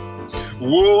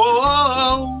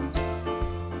 Whoa.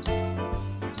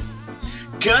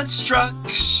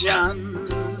 Construction.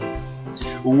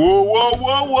 Whoa, whoa,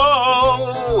 whoa,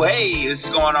 whoa. Hey, this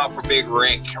is going on for Big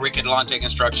Rick. Rick at Alante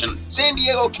Construction. San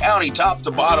Diego County, top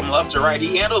to bottom, left to right.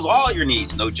 He handles all your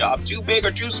needs. No job too big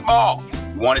or too small.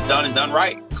 You want it done and done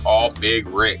right? Call Big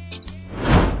Rick.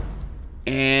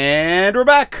 And we're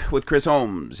back with Chris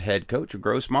Holmes, head coach of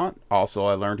Grossmont. Also,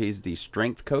 I learned he's the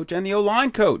strength coach and the O-line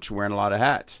coach, wearing a lot of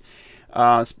hats.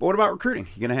 What about recruiting?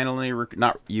 You gonna handle any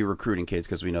not you recruiting kids,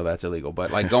 because we know that's illegal, but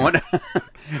like going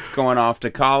off to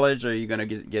college? Are you gonna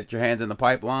get your hands in the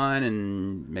pipeline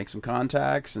and make some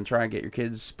contacts and try and get your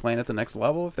kids playing at the next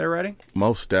level if they're ready?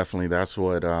 Most definitely. That's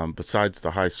what besides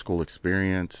the high school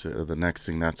experience, the next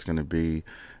thing that's going to be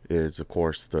is, of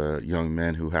course, the young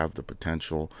men who have the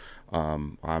potential.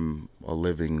 I'm a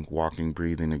living, walking,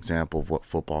 breathing example of what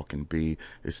football can be.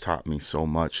 It's taught me so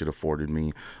much. It afforded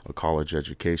me a college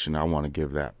education. I want to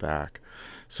give that back.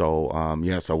 So,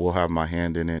 yes, I will have my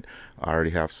hand in it. I already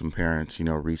have some parents,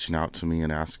 reaching out to me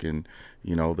and asking,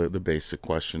 the basic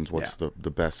questions. What's the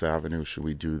best avenue? Should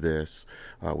we do this?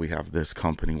 We have this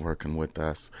company working with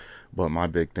us. But my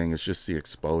big thing is just the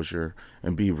exposure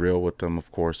and be real with them, of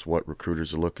course, what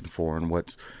recruiters are looking for and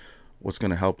what's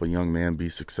going to help a young man be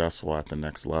successful at the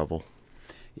next level.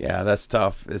 Yeah, that's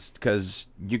tough. It's because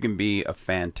you can be a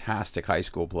fantastic high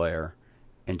school player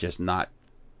and just not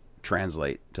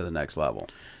translate to the next level.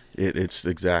 It's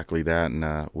exactly that. And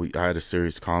I had a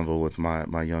serious convo with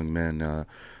my young men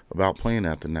about playing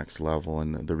at the next level.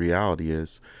 And the reality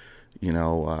is,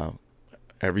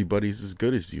 everybody's as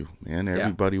good as you, man.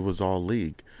 Everybody was all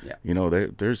league. Yeah.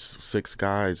 There's 6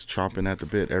 guys chomping at the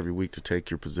bit every week to take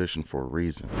your position for a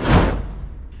reason.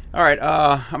 All right,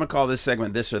 I'm going to call this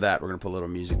segment This or That. We're going to put a little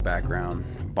music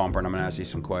background bumper, and I'm going to ask you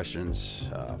some questions,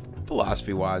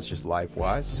 philosophy-wise, just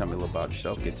life-wise. Tell me a little about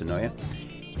yourself, get to know you.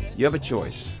 You have a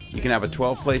choice. You can have a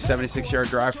 12-play, 76-yard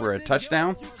drive for a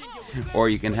touchdown, or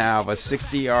you can have a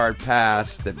 60-yard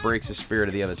pass that breaks the spirit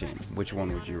of the other team. Which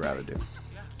one would you rather do?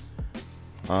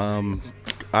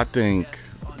 I think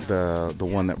the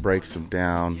one that breaks them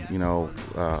down,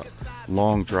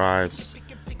 long drives,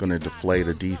 going to deflate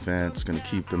a defense, going to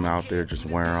keep them out there, just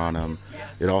wear on them.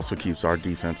 It also keeps our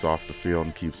defense off the field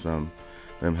and keeps them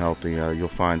healthy. You'll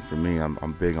find for me,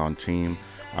 I'm big on team.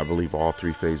 I believe all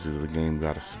 3 phases of the game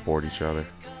got to support each other.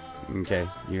 Okay,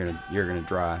 you're gonna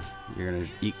drive. You're gonna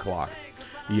eat clock.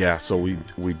 Yeah, so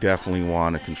we definitely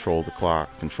want to control the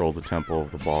clock, control the tempo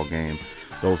of the ball game.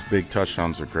 Those big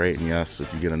touchdowns are great, and yes,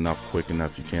 if you get enough quick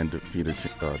enough, you can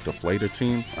deflate a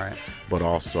team. Right. But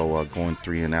also going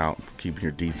 3 and out, keeping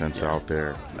your defense out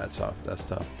there. That's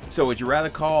tough. So would you rather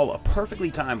call a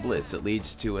perfectly timed blitz that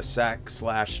leads to a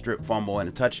sack/strip fumble and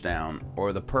a touchdown,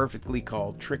 or the perfectly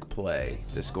called trick play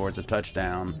that scores a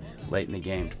touchdown late in the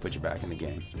game to put you back in the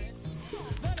game?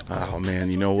 Oh man,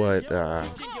 you know what?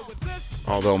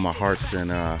 Although my heart's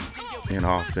in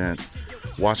offense,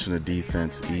 watching the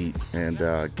defense eat and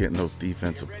getting those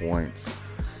defensive points,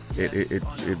 it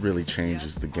really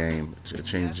changes the game.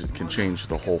 It can change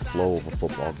the whole flow of a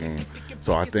football game.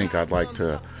 So I think I'd like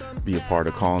to be a part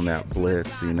of calling that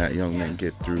blitz, seeing that young man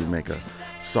get through, make a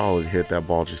solid hit, that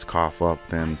ball just cough up,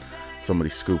 then somebody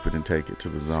scoop it and take it to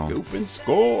the zone. Scoop and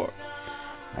score.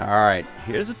 All right,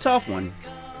 here's a tough one.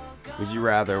 Would you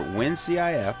rather win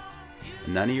CIF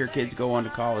and none of your kids go on to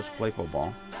college to play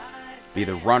football, be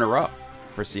the runner-up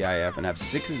for CIF and have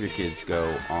 6 of your kids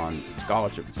go on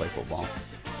scholarship to play football,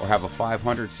 or have a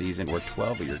 500 season where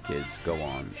 12 of your kids go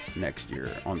on next year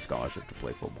on scholarship to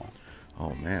play football?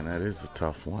 Oh man, that is a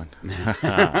tough one.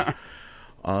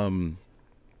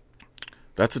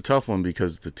 That's a tough one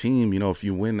because the team, if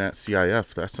you win that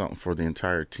CIF, that's something for the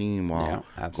entire team, while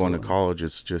going to college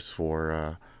is just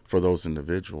for those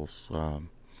individuals.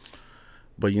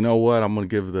 But you know what? I'm going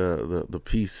to give the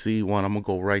PC one. I'm going to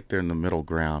go right there in the middle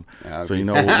ground. Okay. So, we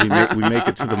make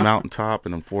it to the mountaintop,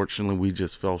 and unfortunately we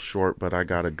just fell short. But I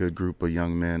got a good group of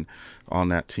young men on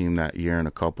that team that year, and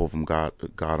a couple of them got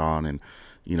on. And,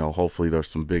 hopefully there's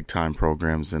some big-time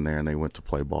programs in there, and they went to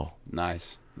play ball.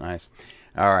 Nice.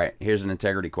 All right, here's an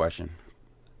integrity question.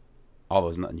 Although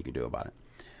there's nothing you can do about it.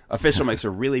 Official makes a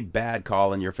really bad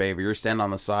call in your favor. You're standing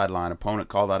on the sideline. Opponent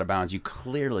called out of bounds. You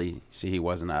clearly see he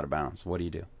wasn't out of bounds. What do you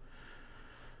do?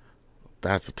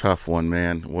 That's a tough one,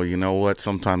 man. Well, you know what?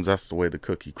 Sometimes that's the way the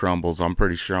cookie crumbles. I'm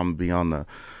pretty sure I'm going to be on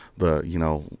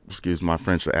the excuse my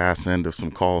French, the ass end of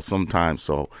some calls sometimes.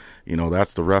 So,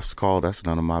 that's the ref's call. That's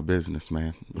none of my business,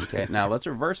 man. Okay, now let's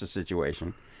reverse the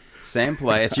situation. Same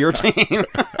play. It's your team.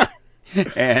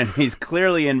 And he's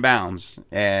clearly in bounds,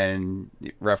 and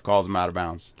the ref calls him out of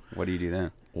bounds. What do you do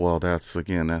then? Well, that's a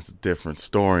different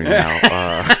story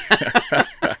now.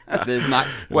 There's not.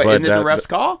 Wait, isn't it the ref's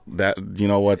call? That's at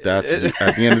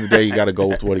the end of the day, you got to go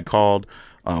with what he called.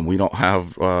 We don't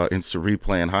have instant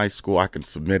replay in high school. I can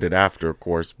submit it after, of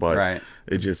course, but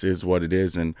It just is what it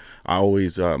is. And I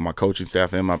always, my coaching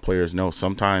staff and my players know,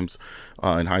 sometimes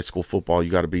in high school football, you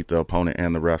got to beat the opponent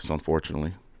and the refs,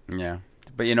 unfortunately. Yeah.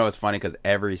 But it's funny because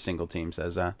every single team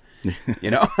says that, and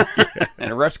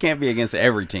the refs can't be against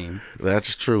every team.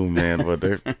 That's true, man.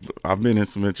 But I've been in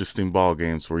some interesting ball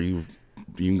games where you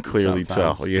can clearly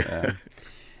tell. Yeah.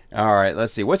 All right,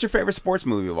 let's see. What's your favorite sports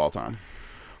movie of all time?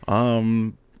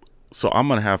 So I'm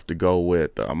gonna have to go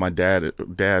with my dad.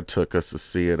 Dad took us to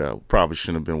see it. Probably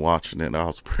shouldn't have been watching it. I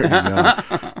was pretty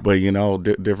young,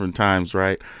 but different times,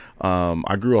 right?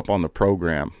 I grew up on The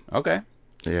Program. Okay.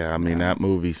 Yeah, I mean that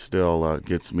movie still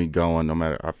gets me going. No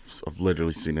matter, I've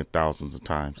literally seen it thousands of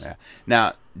times. Yeah.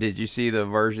 Now, did you see the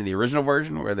original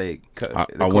version, where I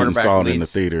went and saw it in the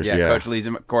theaters. Yeah, coach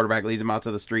quarterback leads him out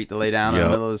to the street to lay down in the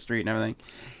middle of the street and everything,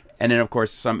 and then of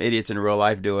course some idiots in real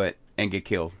life do it and get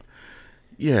killed.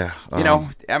 Yeah,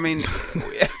 I mean,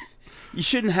 you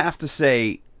shouldn't have to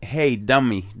say, "Hey,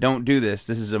 dummy, don't do this.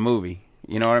 This is a movie."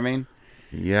 You know what I mean?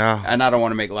 Yeah. And I don't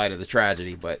want to make light of the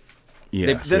tragedy, but.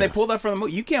 Yes, they pulled that from the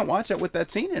movie. You can't watch that with that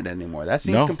scene in it anymore. That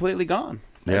scene's completely gone.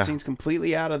 That scene's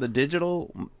completely out of the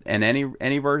digital and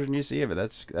any version you see of it.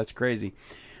 That's crazy.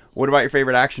 What about your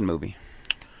favorite action movie?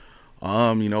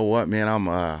 You know what, man? I'm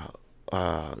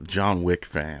a John Wick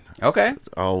fan. Okay.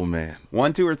 Oh man.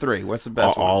 1, 2, or 3? What's the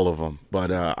best one? All of them,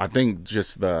 but I think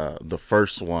just the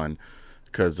first one,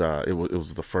 because it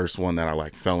was the first one that I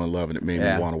fell in love, and it made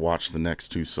me want to watch the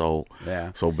next two so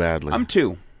badly. I'm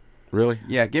 2. Really?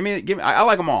 Yeah, give me. I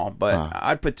like them all, but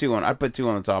I'd put 2 on. I'd put 2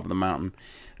 on the top of the mountain.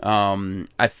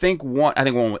 I think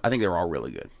they're all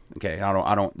really good. Okay,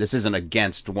 I don't. This isn't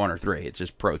against 1 or 3. It's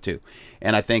just pro 2,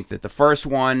 and I think that the first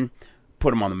one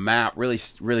put them on the map.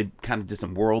 Really kind of did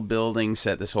some world building,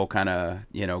 set this whole kind of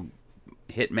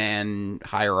hitman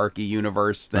hierarchy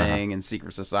universe thing and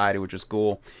secret society, which was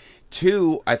cool.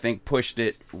 2, I think, pushed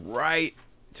it right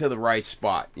to the right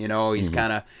spot. He's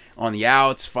kind of on the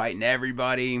outs fighting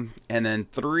everybody. And then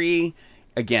 3,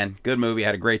 again, good movie. I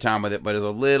had a great time with it, but it's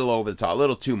a little over the top, a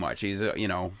little too much. He's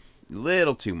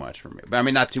little too much for me. But I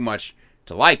mean, not too much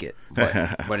to like it,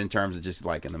 but in terms of just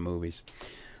liking the movies.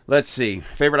 Let's see.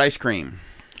 Favorite ice cream?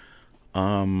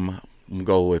 I'm gonna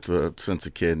go with since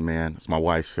a kid, man. It's my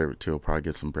wife's favorite too. I'll probably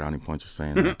get some brownie points for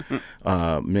saying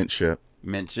that. Mint chip.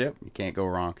 Mint chip. You can't go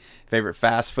wrong. Favorite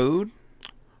fast food?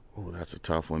 Oh, that's a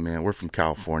tough one, man. We're from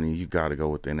California. You got to go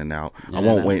with In-N-Out. I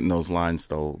won't wait in those lines,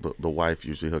 though. The wife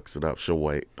usually hooks it up. She'll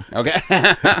wait. Okay.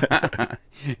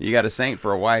 You got a saint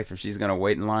for a wife if she's going to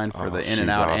wait in line for the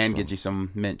In-N-Out and get you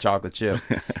some mint chocolate chip.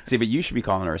 See, but you should be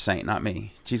calling her a saint, not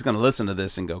me. She's going to listen to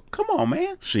this and go, come on,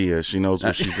 man. She is. She knows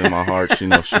when she's in my heart. She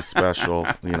knows she's special.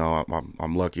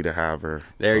 I'm lucky to have her.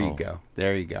 There you go.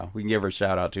 There you go. We can give her a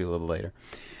shout-out to a little later.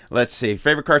 Let's see.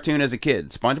 Favorite cartoon as a kid?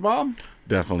 SpongeBob?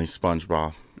 Definitely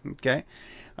SpongeBob. Okay.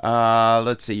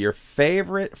 Let's see. Your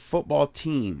favorite football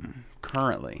team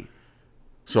currently?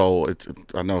 So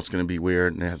I know it's going to be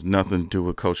weird, and it has nothing to do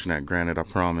with coaching that. Granted, I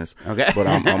promise. Okay. But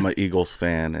I'm an Eagles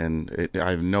fan, and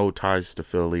I have no ties to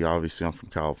Philly. Obviously, I'm from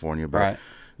California, but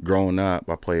growing up,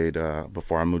 I played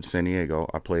before I moved to San Diego.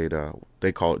 I played.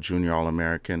 They call it Junior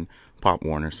All-American. Pop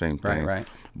Warner, same thing. Right.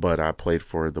 But I played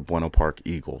for the Bueno Park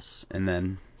Eagles, and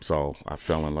then. So I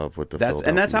fell in love with the Philadelphia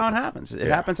and that's how it Eagles. happens. It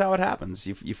happens how it happens.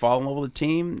 You fall in love with a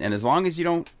team, and as long as you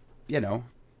don't,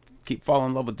 keep falling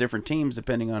in love with different teams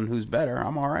depending on who's better,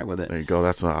 I'm all right with it. There you go.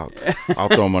 That's I'll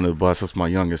throw him under the bus. That's my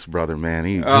youngest brother, man.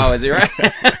 Is he right?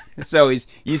 So he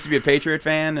used to be a Patriot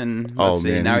fan, and now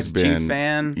he's a Chief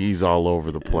fan. He's all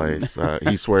over the place.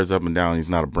 He swears up and down he's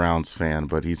not a Browns fan,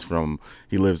 but he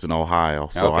lives in Ohio,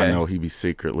 so I know he be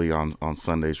secretly on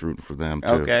Sundays rooting for them too.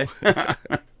 Okay.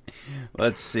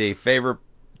 Let's see. Favorite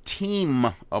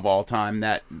team of all time?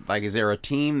 Is there a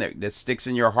team that sticks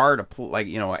in your heart?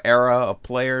 An era of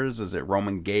players? Is it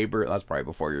Roman Gabriel? That's probably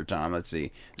before your time. Let's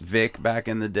see. Vic back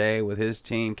in the day with his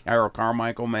team. Harold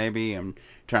Carmichael, maybe. I'm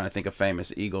trying to think of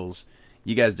famous Eagles.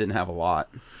 You guys didn't have a lot.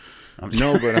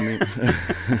 No, but I mean,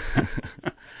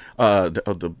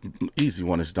 the easy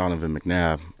one is Donovan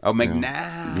McNabb. Oh,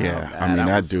 McNabb. Yeah, I mean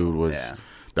that dude was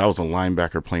that was a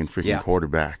linebacker playing freaking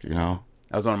quarterback.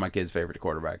 That was one of my kids' favorite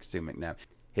quarterbacks, too, McNabb.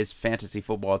 His fantasy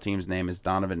football team's name is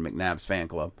Donovan McNabb's Fan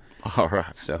Club. All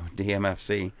right. So,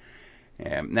 DMFC.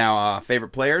 Now,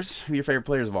 favorite players? Who are your favorite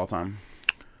players of all time?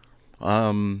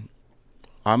 I'm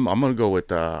going to go with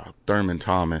Thurman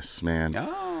Thomas, man.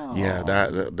 Oh. Yeah,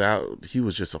 that he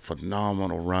was just a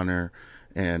phenomenal runner.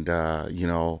 And, I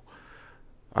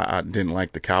didn't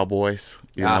like the Cowboys,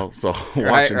 so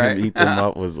watching him eat them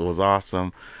up was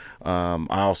awesome.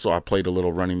 I played a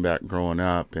little running back growing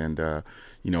up, and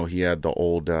he had the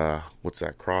old what's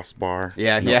that, crossbar?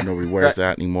 Nobody wears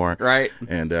that anymore. Right.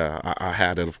 And I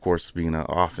had it, of course, being an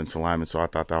offensive lineman, so I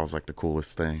thought that was like the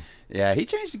coolest thing. Yeah, he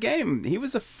changed the game. He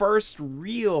was the first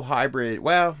real hybrid.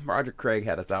 Well, Roger Craig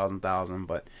had 1,000,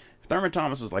 but Thurman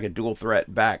Thomas was like a dual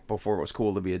threat back before it was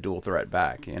cool to be a dual threat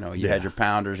back. You had your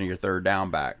pounders and your third down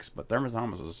backs, but Thurman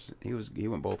Thomas he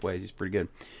went both ways. He's pretty good.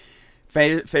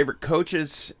 Favorite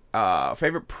coaches,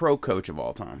 favorite pro coach of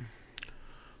all time.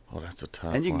 Oh, that's a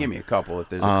tough And you can one. give me a couple if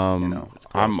there's, it's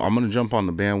I'm going to jump on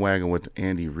the bandwagon with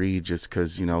Andy Reid just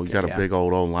because, you got a big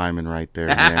old lineman right there,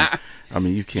 man. I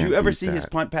mean, you can't. Did you ever beat see that. his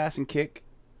punt, pass, and kick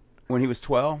when he was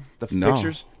 12? The No.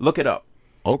 pictures? Look it up.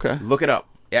 Okay. Look it up.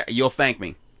 Yeah, you'll thank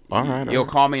me. All right. You'll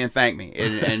call me and thank me.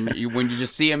 And when you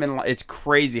just see him it's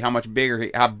crazy how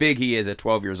big he is at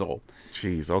 12 years old.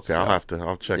 Jeez. Okay. So, I'll check that one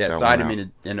out. Yeah, so I didn't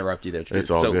mean to interrupt you there.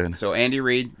 It's all good. So Andy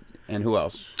Reid and who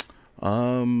else?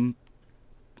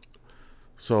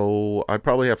 So I'd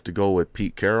probably have to go with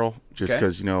Pete Carroll, just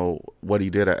because what he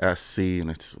did at SC, and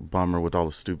it's a bummer with all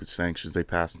the stupid sanctions they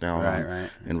passed down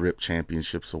and ripped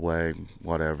championships away.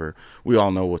 Whatever. We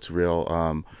all know what's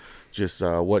real. Just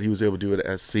what he was able to do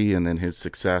at SC, and then his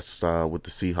success with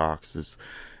the Seahawks is,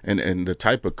 and the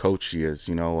type of coach he is.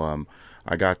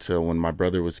 I got to when my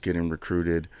brother was getting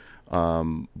recruited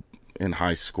in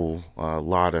high school. A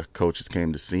lot of coaches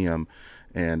came to see him,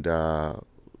 and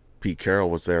Pete Carroll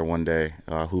was there one day,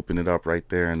 hooping it up right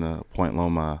there in the Point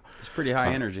Loma. It's pretty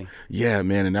high energy. Yeah,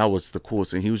 man, and that was the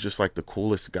coolest thing. He was just like the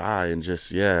coolest guy, and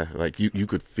just like you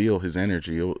could feel his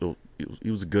energy. He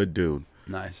was a good dude.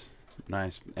 Nice.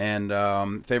 And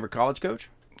favorite college coach?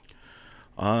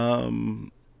 Let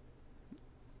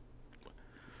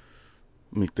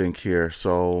me think here.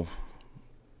 So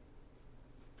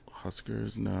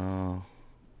Huskers, no.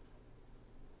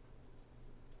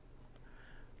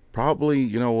 Probably,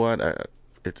 you know what?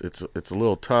 It's a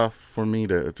little tough for me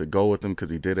to go with him because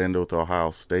he did end with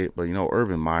Ohio State. But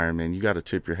Urban Meyer, man, you got to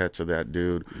tip your hat to that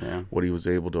dude. Yeah. What he was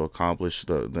able to accomplish.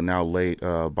 The now late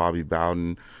Bobby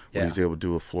Bowden, what he's able to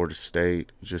do with Florida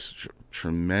State. Just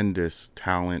tremendous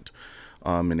talent,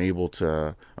 and able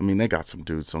to. I mean, they got some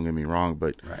dudes. Don't get me wrong,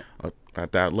 but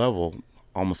at that level,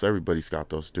 almost everybody's got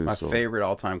those dudes. My favorite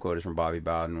all-time quote is from Bobby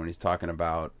Bowden when he's talking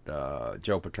about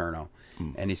Joe Paterno.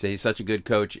 And he says he's such a good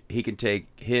coach, he can take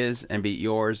his and beat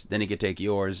yours, then he could take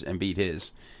yours and beat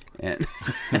his. And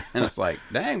and it's like,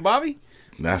 dang, Bobby.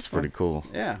 That's pretty cool.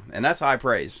 Yeah, and that's high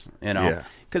praise,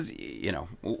 because,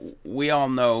 we all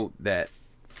know that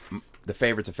the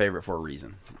favorite's a favorite for a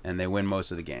reason, and they win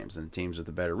most of the games, and the teams with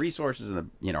the better resources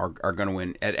and are going to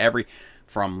win at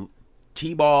from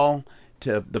T-ball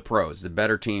to the pros. The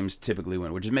better teams typically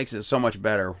win, which makes it so much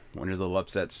better when there's a little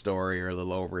upset story or a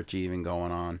little overachieving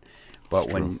going on.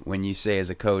 But when you say as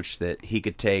a coach that he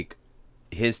could take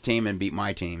his team and beat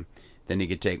my team, then he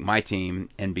could take my team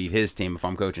and beat his team if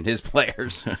I'm coaching his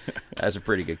players. That's a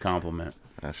pretty good compliment.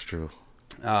 That's true.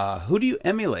 Who do you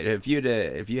emulate? If you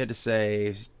had to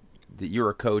say that you're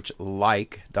a coach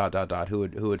like ... who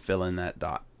would fill in that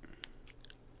dot?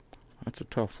 That's a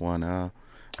tough one.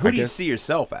 Who do you see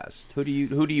yourself as? Who do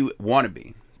you want to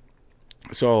be?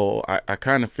 So I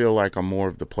kind of feel like I'm more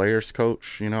of the players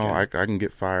coach. Okay. I can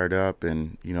get fired up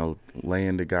and lay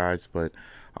into guys, but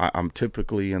I'm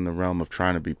typically in the realm of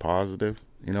trying to be positive.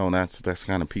 And that's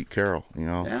kind of Pete Carroll.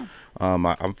 Yeah.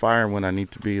 I'm firing when I need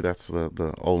to be. That's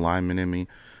the old lineman in me,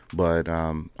 but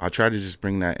I try to just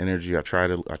bring that energy. I try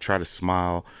to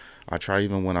smile. I try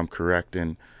even when I'm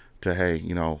correcting to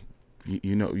you know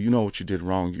what you did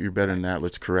wrong. You're better than that.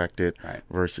 Let's correct it. Right.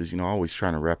 Versus always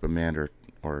trying to reprimand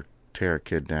or tear a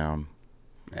kid down.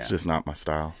 Yeah. It's just not my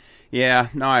style. Yeah,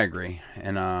 no, I agree.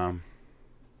 And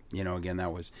again,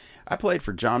 I played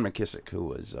for John McKissick, who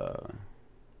was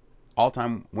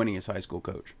all-time winningest high school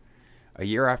coach. A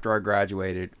year after I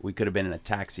graduated, we could have been in a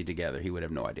taxi together. He would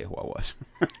have no idea who I was.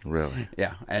 Really?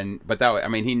 Yeah, but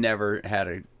he never had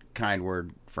a kind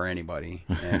word for anybody,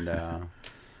 and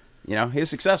he was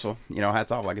successful.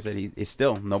 Hats off. Like I said, he's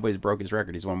still, nobody's broke his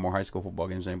record. He's won more high school football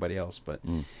games than anybody else. But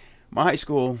my high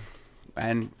school,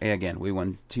 and again, we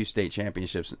won 2 state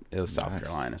championships. It was South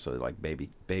Carolina, so like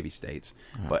baby states.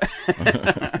 But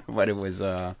but it was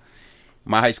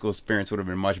my high school experience would have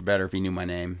been much better if he knew my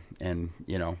name. And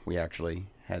we actually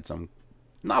had some,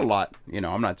 not a lot.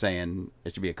 I'm not saying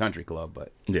it should be a country club,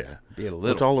 but yeah, be a little.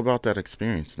 It's all about that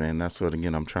experience, man. That's what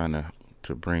I'm trying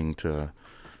to bring to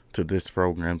this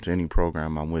program, to any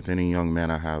program I'm with, any young man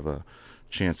I have a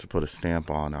chance to put a stamp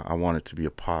on. I want it to be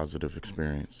a positive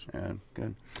experience. Yeah,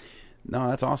 good. No,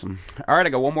 that's awesome. All right, I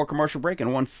got one more commercial break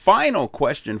and one final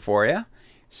question for you.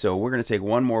 So we're going to take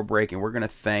one more break, and we're going to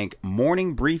thank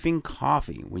Morning Briefing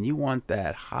Coffee. When you want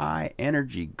that high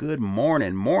energy, good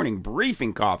morning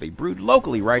briefing coffee brewed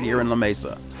locally right here in La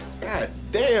Mesa. God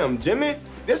damn, Jimmy,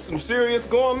 this some serious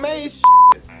gourmet shit.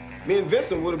 Me and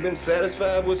Vincent would have been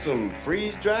satisfied with some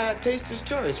freeze-dried Taster's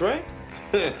Choice, right?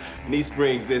 Niece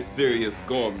brings this serious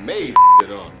gourmet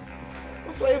shit on.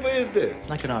 What flavor is this?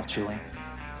 Knock it off, Julie.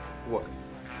 What?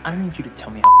 I don't need you to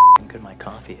tell me how good my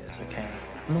coffee is, okay?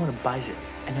 I'm the one who buys it.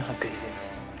 I know how good it is.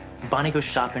 When Bonnie goes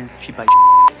shopping, she buys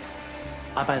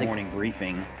I buy the Morning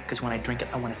Briefing. Because when I drink it,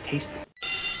 I want to taste it.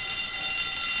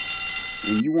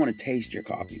 When you want to taste your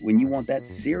coffee, when you want that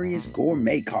serious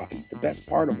gourmet coffee, the best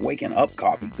part of waking up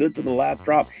coffee, good to the last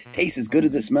drop, tastes as good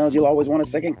as it smells, you'll always want a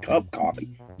second cup coffee.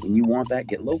 When you want that,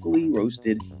 get locally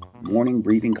roasted morning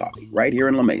briefing coffee right here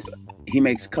in La Mesa. He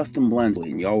makes custom blends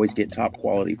and you always get top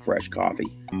quality fresh coffee.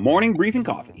 Morning briefing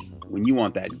coffee, when you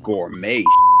want that gourmet.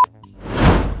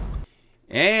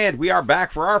 And we are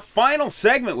back for our final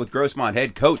segment with Grossmont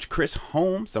head coach Chris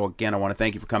Holmes. So again, I want to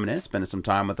thank you for coming in, spending some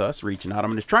time with us, reaching out.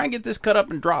 I'm going to try and get this cut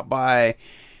up and dropped by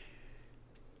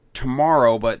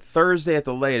tomorrow, but Thursday at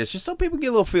the latest, just so people get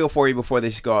a little feel for you before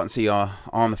they go out and see you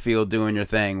on the field doing your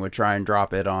thing. We'll try and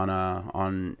drop it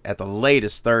on at the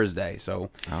latest Thursday. So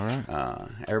all right,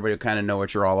 everybody will kind of know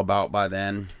what you're all about by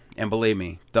then. And believe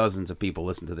me, dozens of people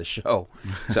listen to the show.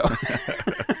 So.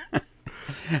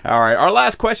 All right, our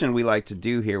last question we like to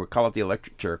do here, we call it the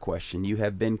electric chair question. You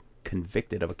have been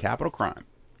convicted of a capital crime.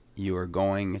 You are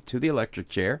going to the electric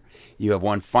chair. You have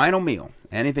one final meal,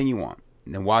 anything you want.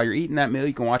 And then while you're eating that meal,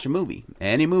 you can watch a movie,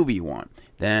 any movie you want.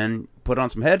 Then put on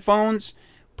some headphones,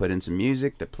 put in some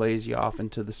music that plays you off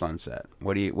into the sunset.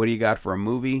 What do you got for a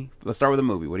movie? Let's start with a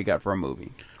movie. What do you got for a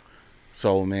movie?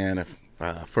 So, man, if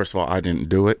first of all, I didn't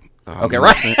do it. Okay,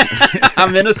 right.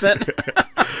 I'm innocent.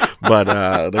 But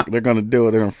they're going to do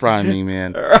it. They're going to fry me,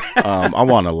 man. I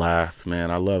want to laugh, man.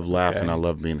 I love laughing. Okay. I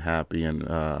love being happy.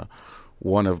 And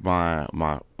one of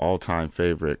my all-time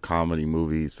favorite comedy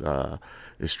movies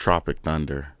is Tropic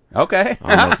Thunder. Okay.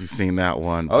 I don't know if you've seen that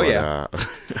one. Oh, yeah.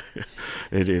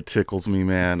 It tickles me,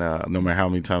 man. No matter how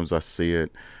many times I see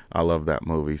it, I love that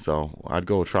movie. So I'd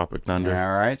go with Tropic Thunder.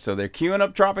 All right. So they're queuing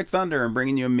up Tropic Thunder and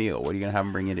bringing you a meal. What are you going to have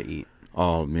them bring you to eat?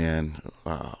 Oh, man.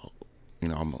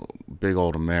 I'm a big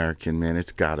old American, man.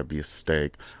 It's got to be a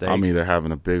steak. I'm either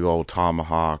having a big old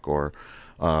tomahawk or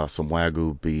some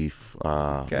Wagyu beef.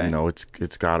 Okay.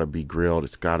 It's got to be grilled.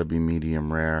 It's got to be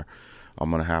medium rare. I'm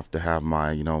going to have my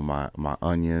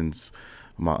onions,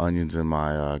 and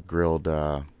my grilled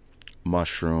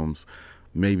mushrooms,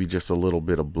 maybe just a little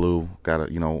bit of blue. Got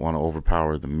to, want to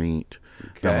overpower the meat.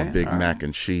 Okay. I'm a big mac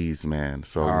and cheese, man.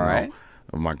 So,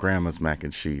 my grandma's mac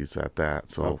and cheese at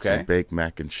that. So some baked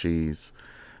mac and cheese.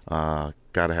 Got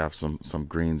to have some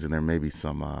greens in there, maybe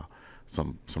some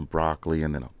broccoli,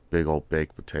 and then a big old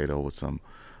baked potato with some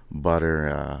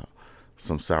butter,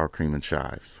 some sour cream and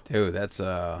chives. Dude, that's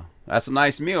a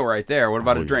nice meal right there. What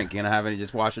about a drink? You gonna have any?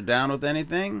 Just wash it down with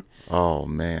anything? Oh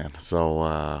man,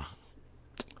 so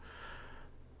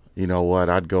you know what?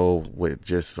 I'd go with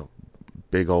just a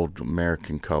big old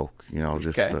American Coke.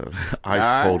 Just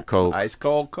ice cold Coke. Ice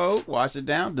cold Coke. Wash it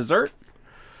down. Dessert?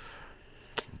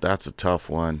 That's a tough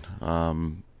one.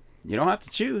 You don't have to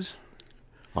choose.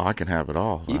 Oh, I can have it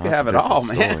all. You can have it all,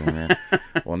 man.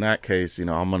 Well, in that case,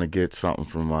 I'm gonna get something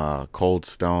from Cold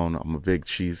Stone. I'm a big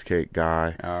cheesecake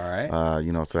guy. All right.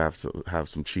 So I have to have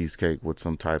some cheesecake with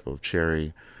some type of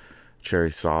cherry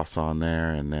sauce on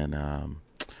there, and then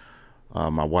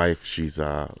my wife, she's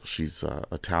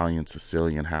Italian,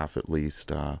 Sicilian, half at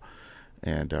least.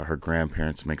 And her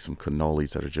grandparents make some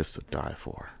cannolis that are just to die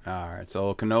for. All right,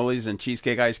 so cannolis and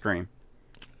cheesecake ice cream.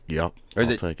 Yep, or is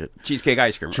I'll it take it. Cheesecake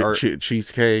ice cream?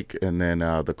 Cheesecake, and then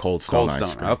the Cold Stone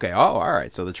ice cream. Okay, all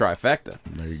right, so the trifecta.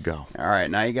 There you go. All right,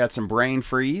 now you got some brain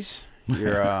freeze.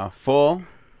 You're full.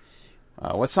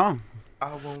 What song?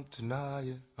 I won't deny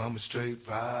it. I'm a straight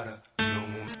rider. You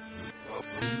don't want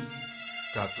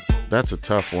to That's a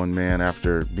tough one, man.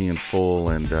 After being full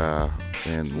and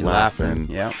laughing,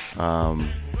 yeah. I'm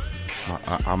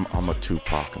a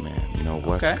Tupac man.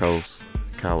 West Coast,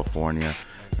 California,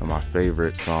 and my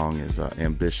favorite song is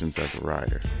 "Ambitions as a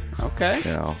Rider." Okay.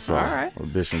 All right.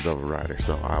 Ambitions of a Rider.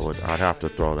 So I'd have to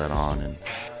throw that on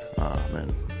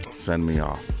and send me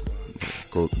off.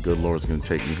 Good Lord's gonna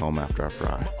take me home after I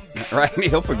fry. Right,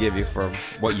 he'll forgive you for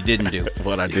what you didn't do.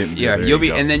 What I didn't do. Yeah,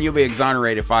 and then you'll be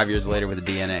exonerated 5 years later with a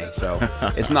DNA. So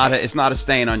it's not a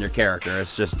stain on your character.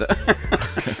 It's just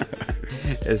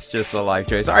a life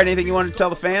choice. All right, anything you want to tell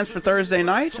the fans for Thursday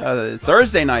night?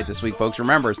 Thursday night this week, folks.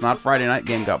 Remember, it's not Friday night.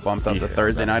 Game got bumped up to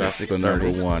Thursday night at 6:30. That's the number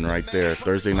one right there.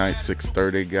 Thursday night,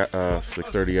 6:30.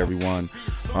 6:30, everyone.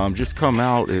 Just come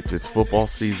out. It's football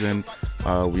season.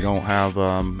 We don't have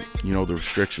the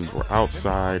restrictions. We're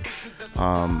outside.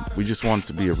 We just want it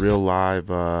to be a real live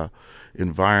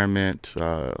environment.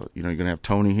 You're gonna have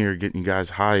Tony here getting you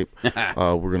guys hype.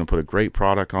 We're gonna put a great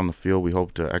product on the field. We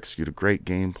hope to execute a great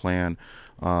game plan.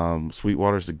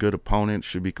 Sweetwater's a good opponent,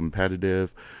 should be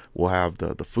competitive. We'll have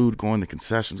the food going, the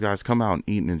concessions, guys. Come out and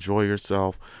eat and enjoy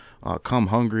yourself. Come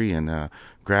hungry and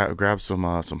grab some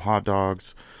hot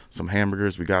dogs, some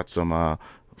hamburgers. We got some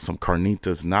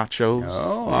carnitas nachos.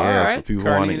 Oh, all right. For people who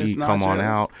want to eat, come on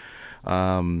out.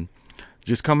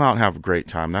 just come out and have a great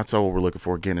time. That's all we're looking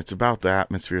for. Again, it's about the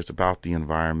atmosphere. It's about the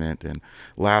environment. And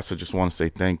last, I just want to say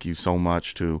thank you so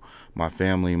much to my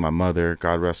family, my mother,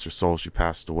 God rest her soul, she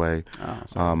passed away.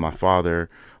 My father,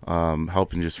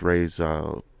 helping just raise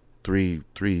three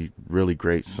really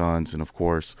great sons, and of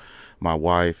course my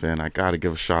wife. And I got to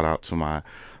give a shout out to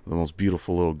the most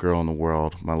beautiful little girl in the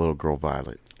world, my little girl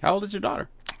Violet. How old is your daughter?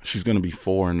 She's going to be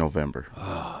 4 in November.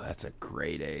 Oh, that's a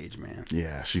great age, man.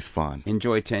 Yeah, she's fun.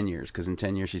 Enjoy 10 years, because in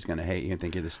 10 years she's going to hate you and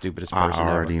think you're the stupidest person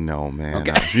I already ever. know, man.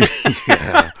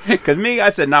 Okay. Because me, I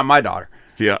said not my daughter.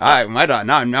 Yeah, my daughter,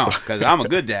 no, because I'm a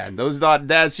good dad. Those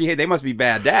dads she hates, they must be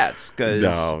bad dads.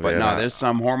 No, there's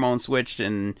some hormone switched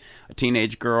in a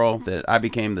teenage girl that I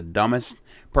became the dumbest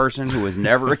person who was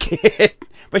never a kid.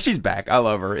 But she's back. I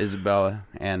love her, Isabella,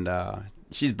 and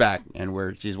she's back,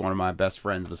 and she's one of my best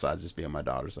friends besides just being my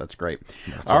daughter, so that's great.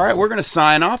 All right, we're going to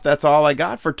sign off. That's all I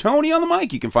got for Tony on the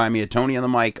Mic. You can find me at Tony on the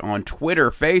Mic on Twitter,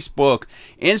 Facebook,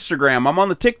 Instagram. I'm on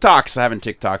the TikToks. I haven't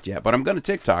TikToked yet, but I'm going to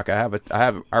TikTok.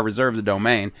 I reserved the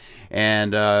domain.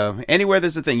 And anywhere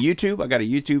there's a thing. YouTube, I got a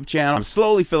YouTube channel. I'm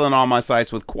slowly filling all my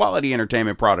sites with quality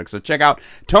entertainment products, so check out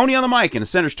Tony on the Mic, and the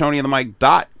center's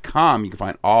TonyOnTheMic.com. You can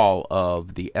find all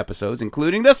of the episodes,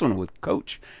 including this one with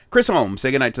Coach Chris Holmes.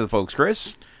 Say goodnight to the folks, Chris.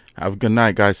 Have a good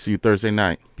night, guys. See you Thursday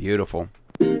night. Beautiful.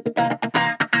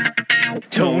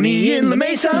 Tony in the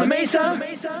Mesa.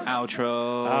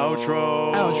 Outro.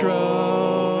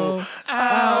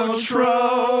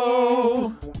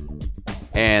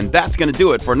 And that's going to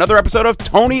do it for another episode of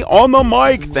Tony on the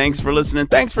Mic. Thanks for listening.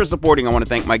 Thanks for supporting. I want to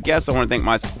thank my guests. I want to thank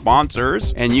my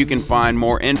sponsors. And you can find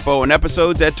more info and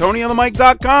episodes at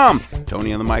TonyOnTheMic.com.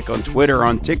 Tony on the Mic on Twitter,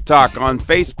 on TikTok, on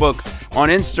Facebook, on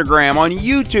Instagram, on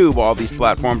YouTube. All these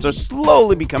platforms are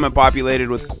slowly becoming populated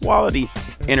with quality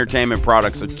entertainment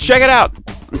products. So check it out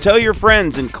and tell your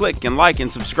friends and click and like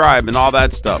and subscribe and all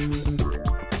that stuff.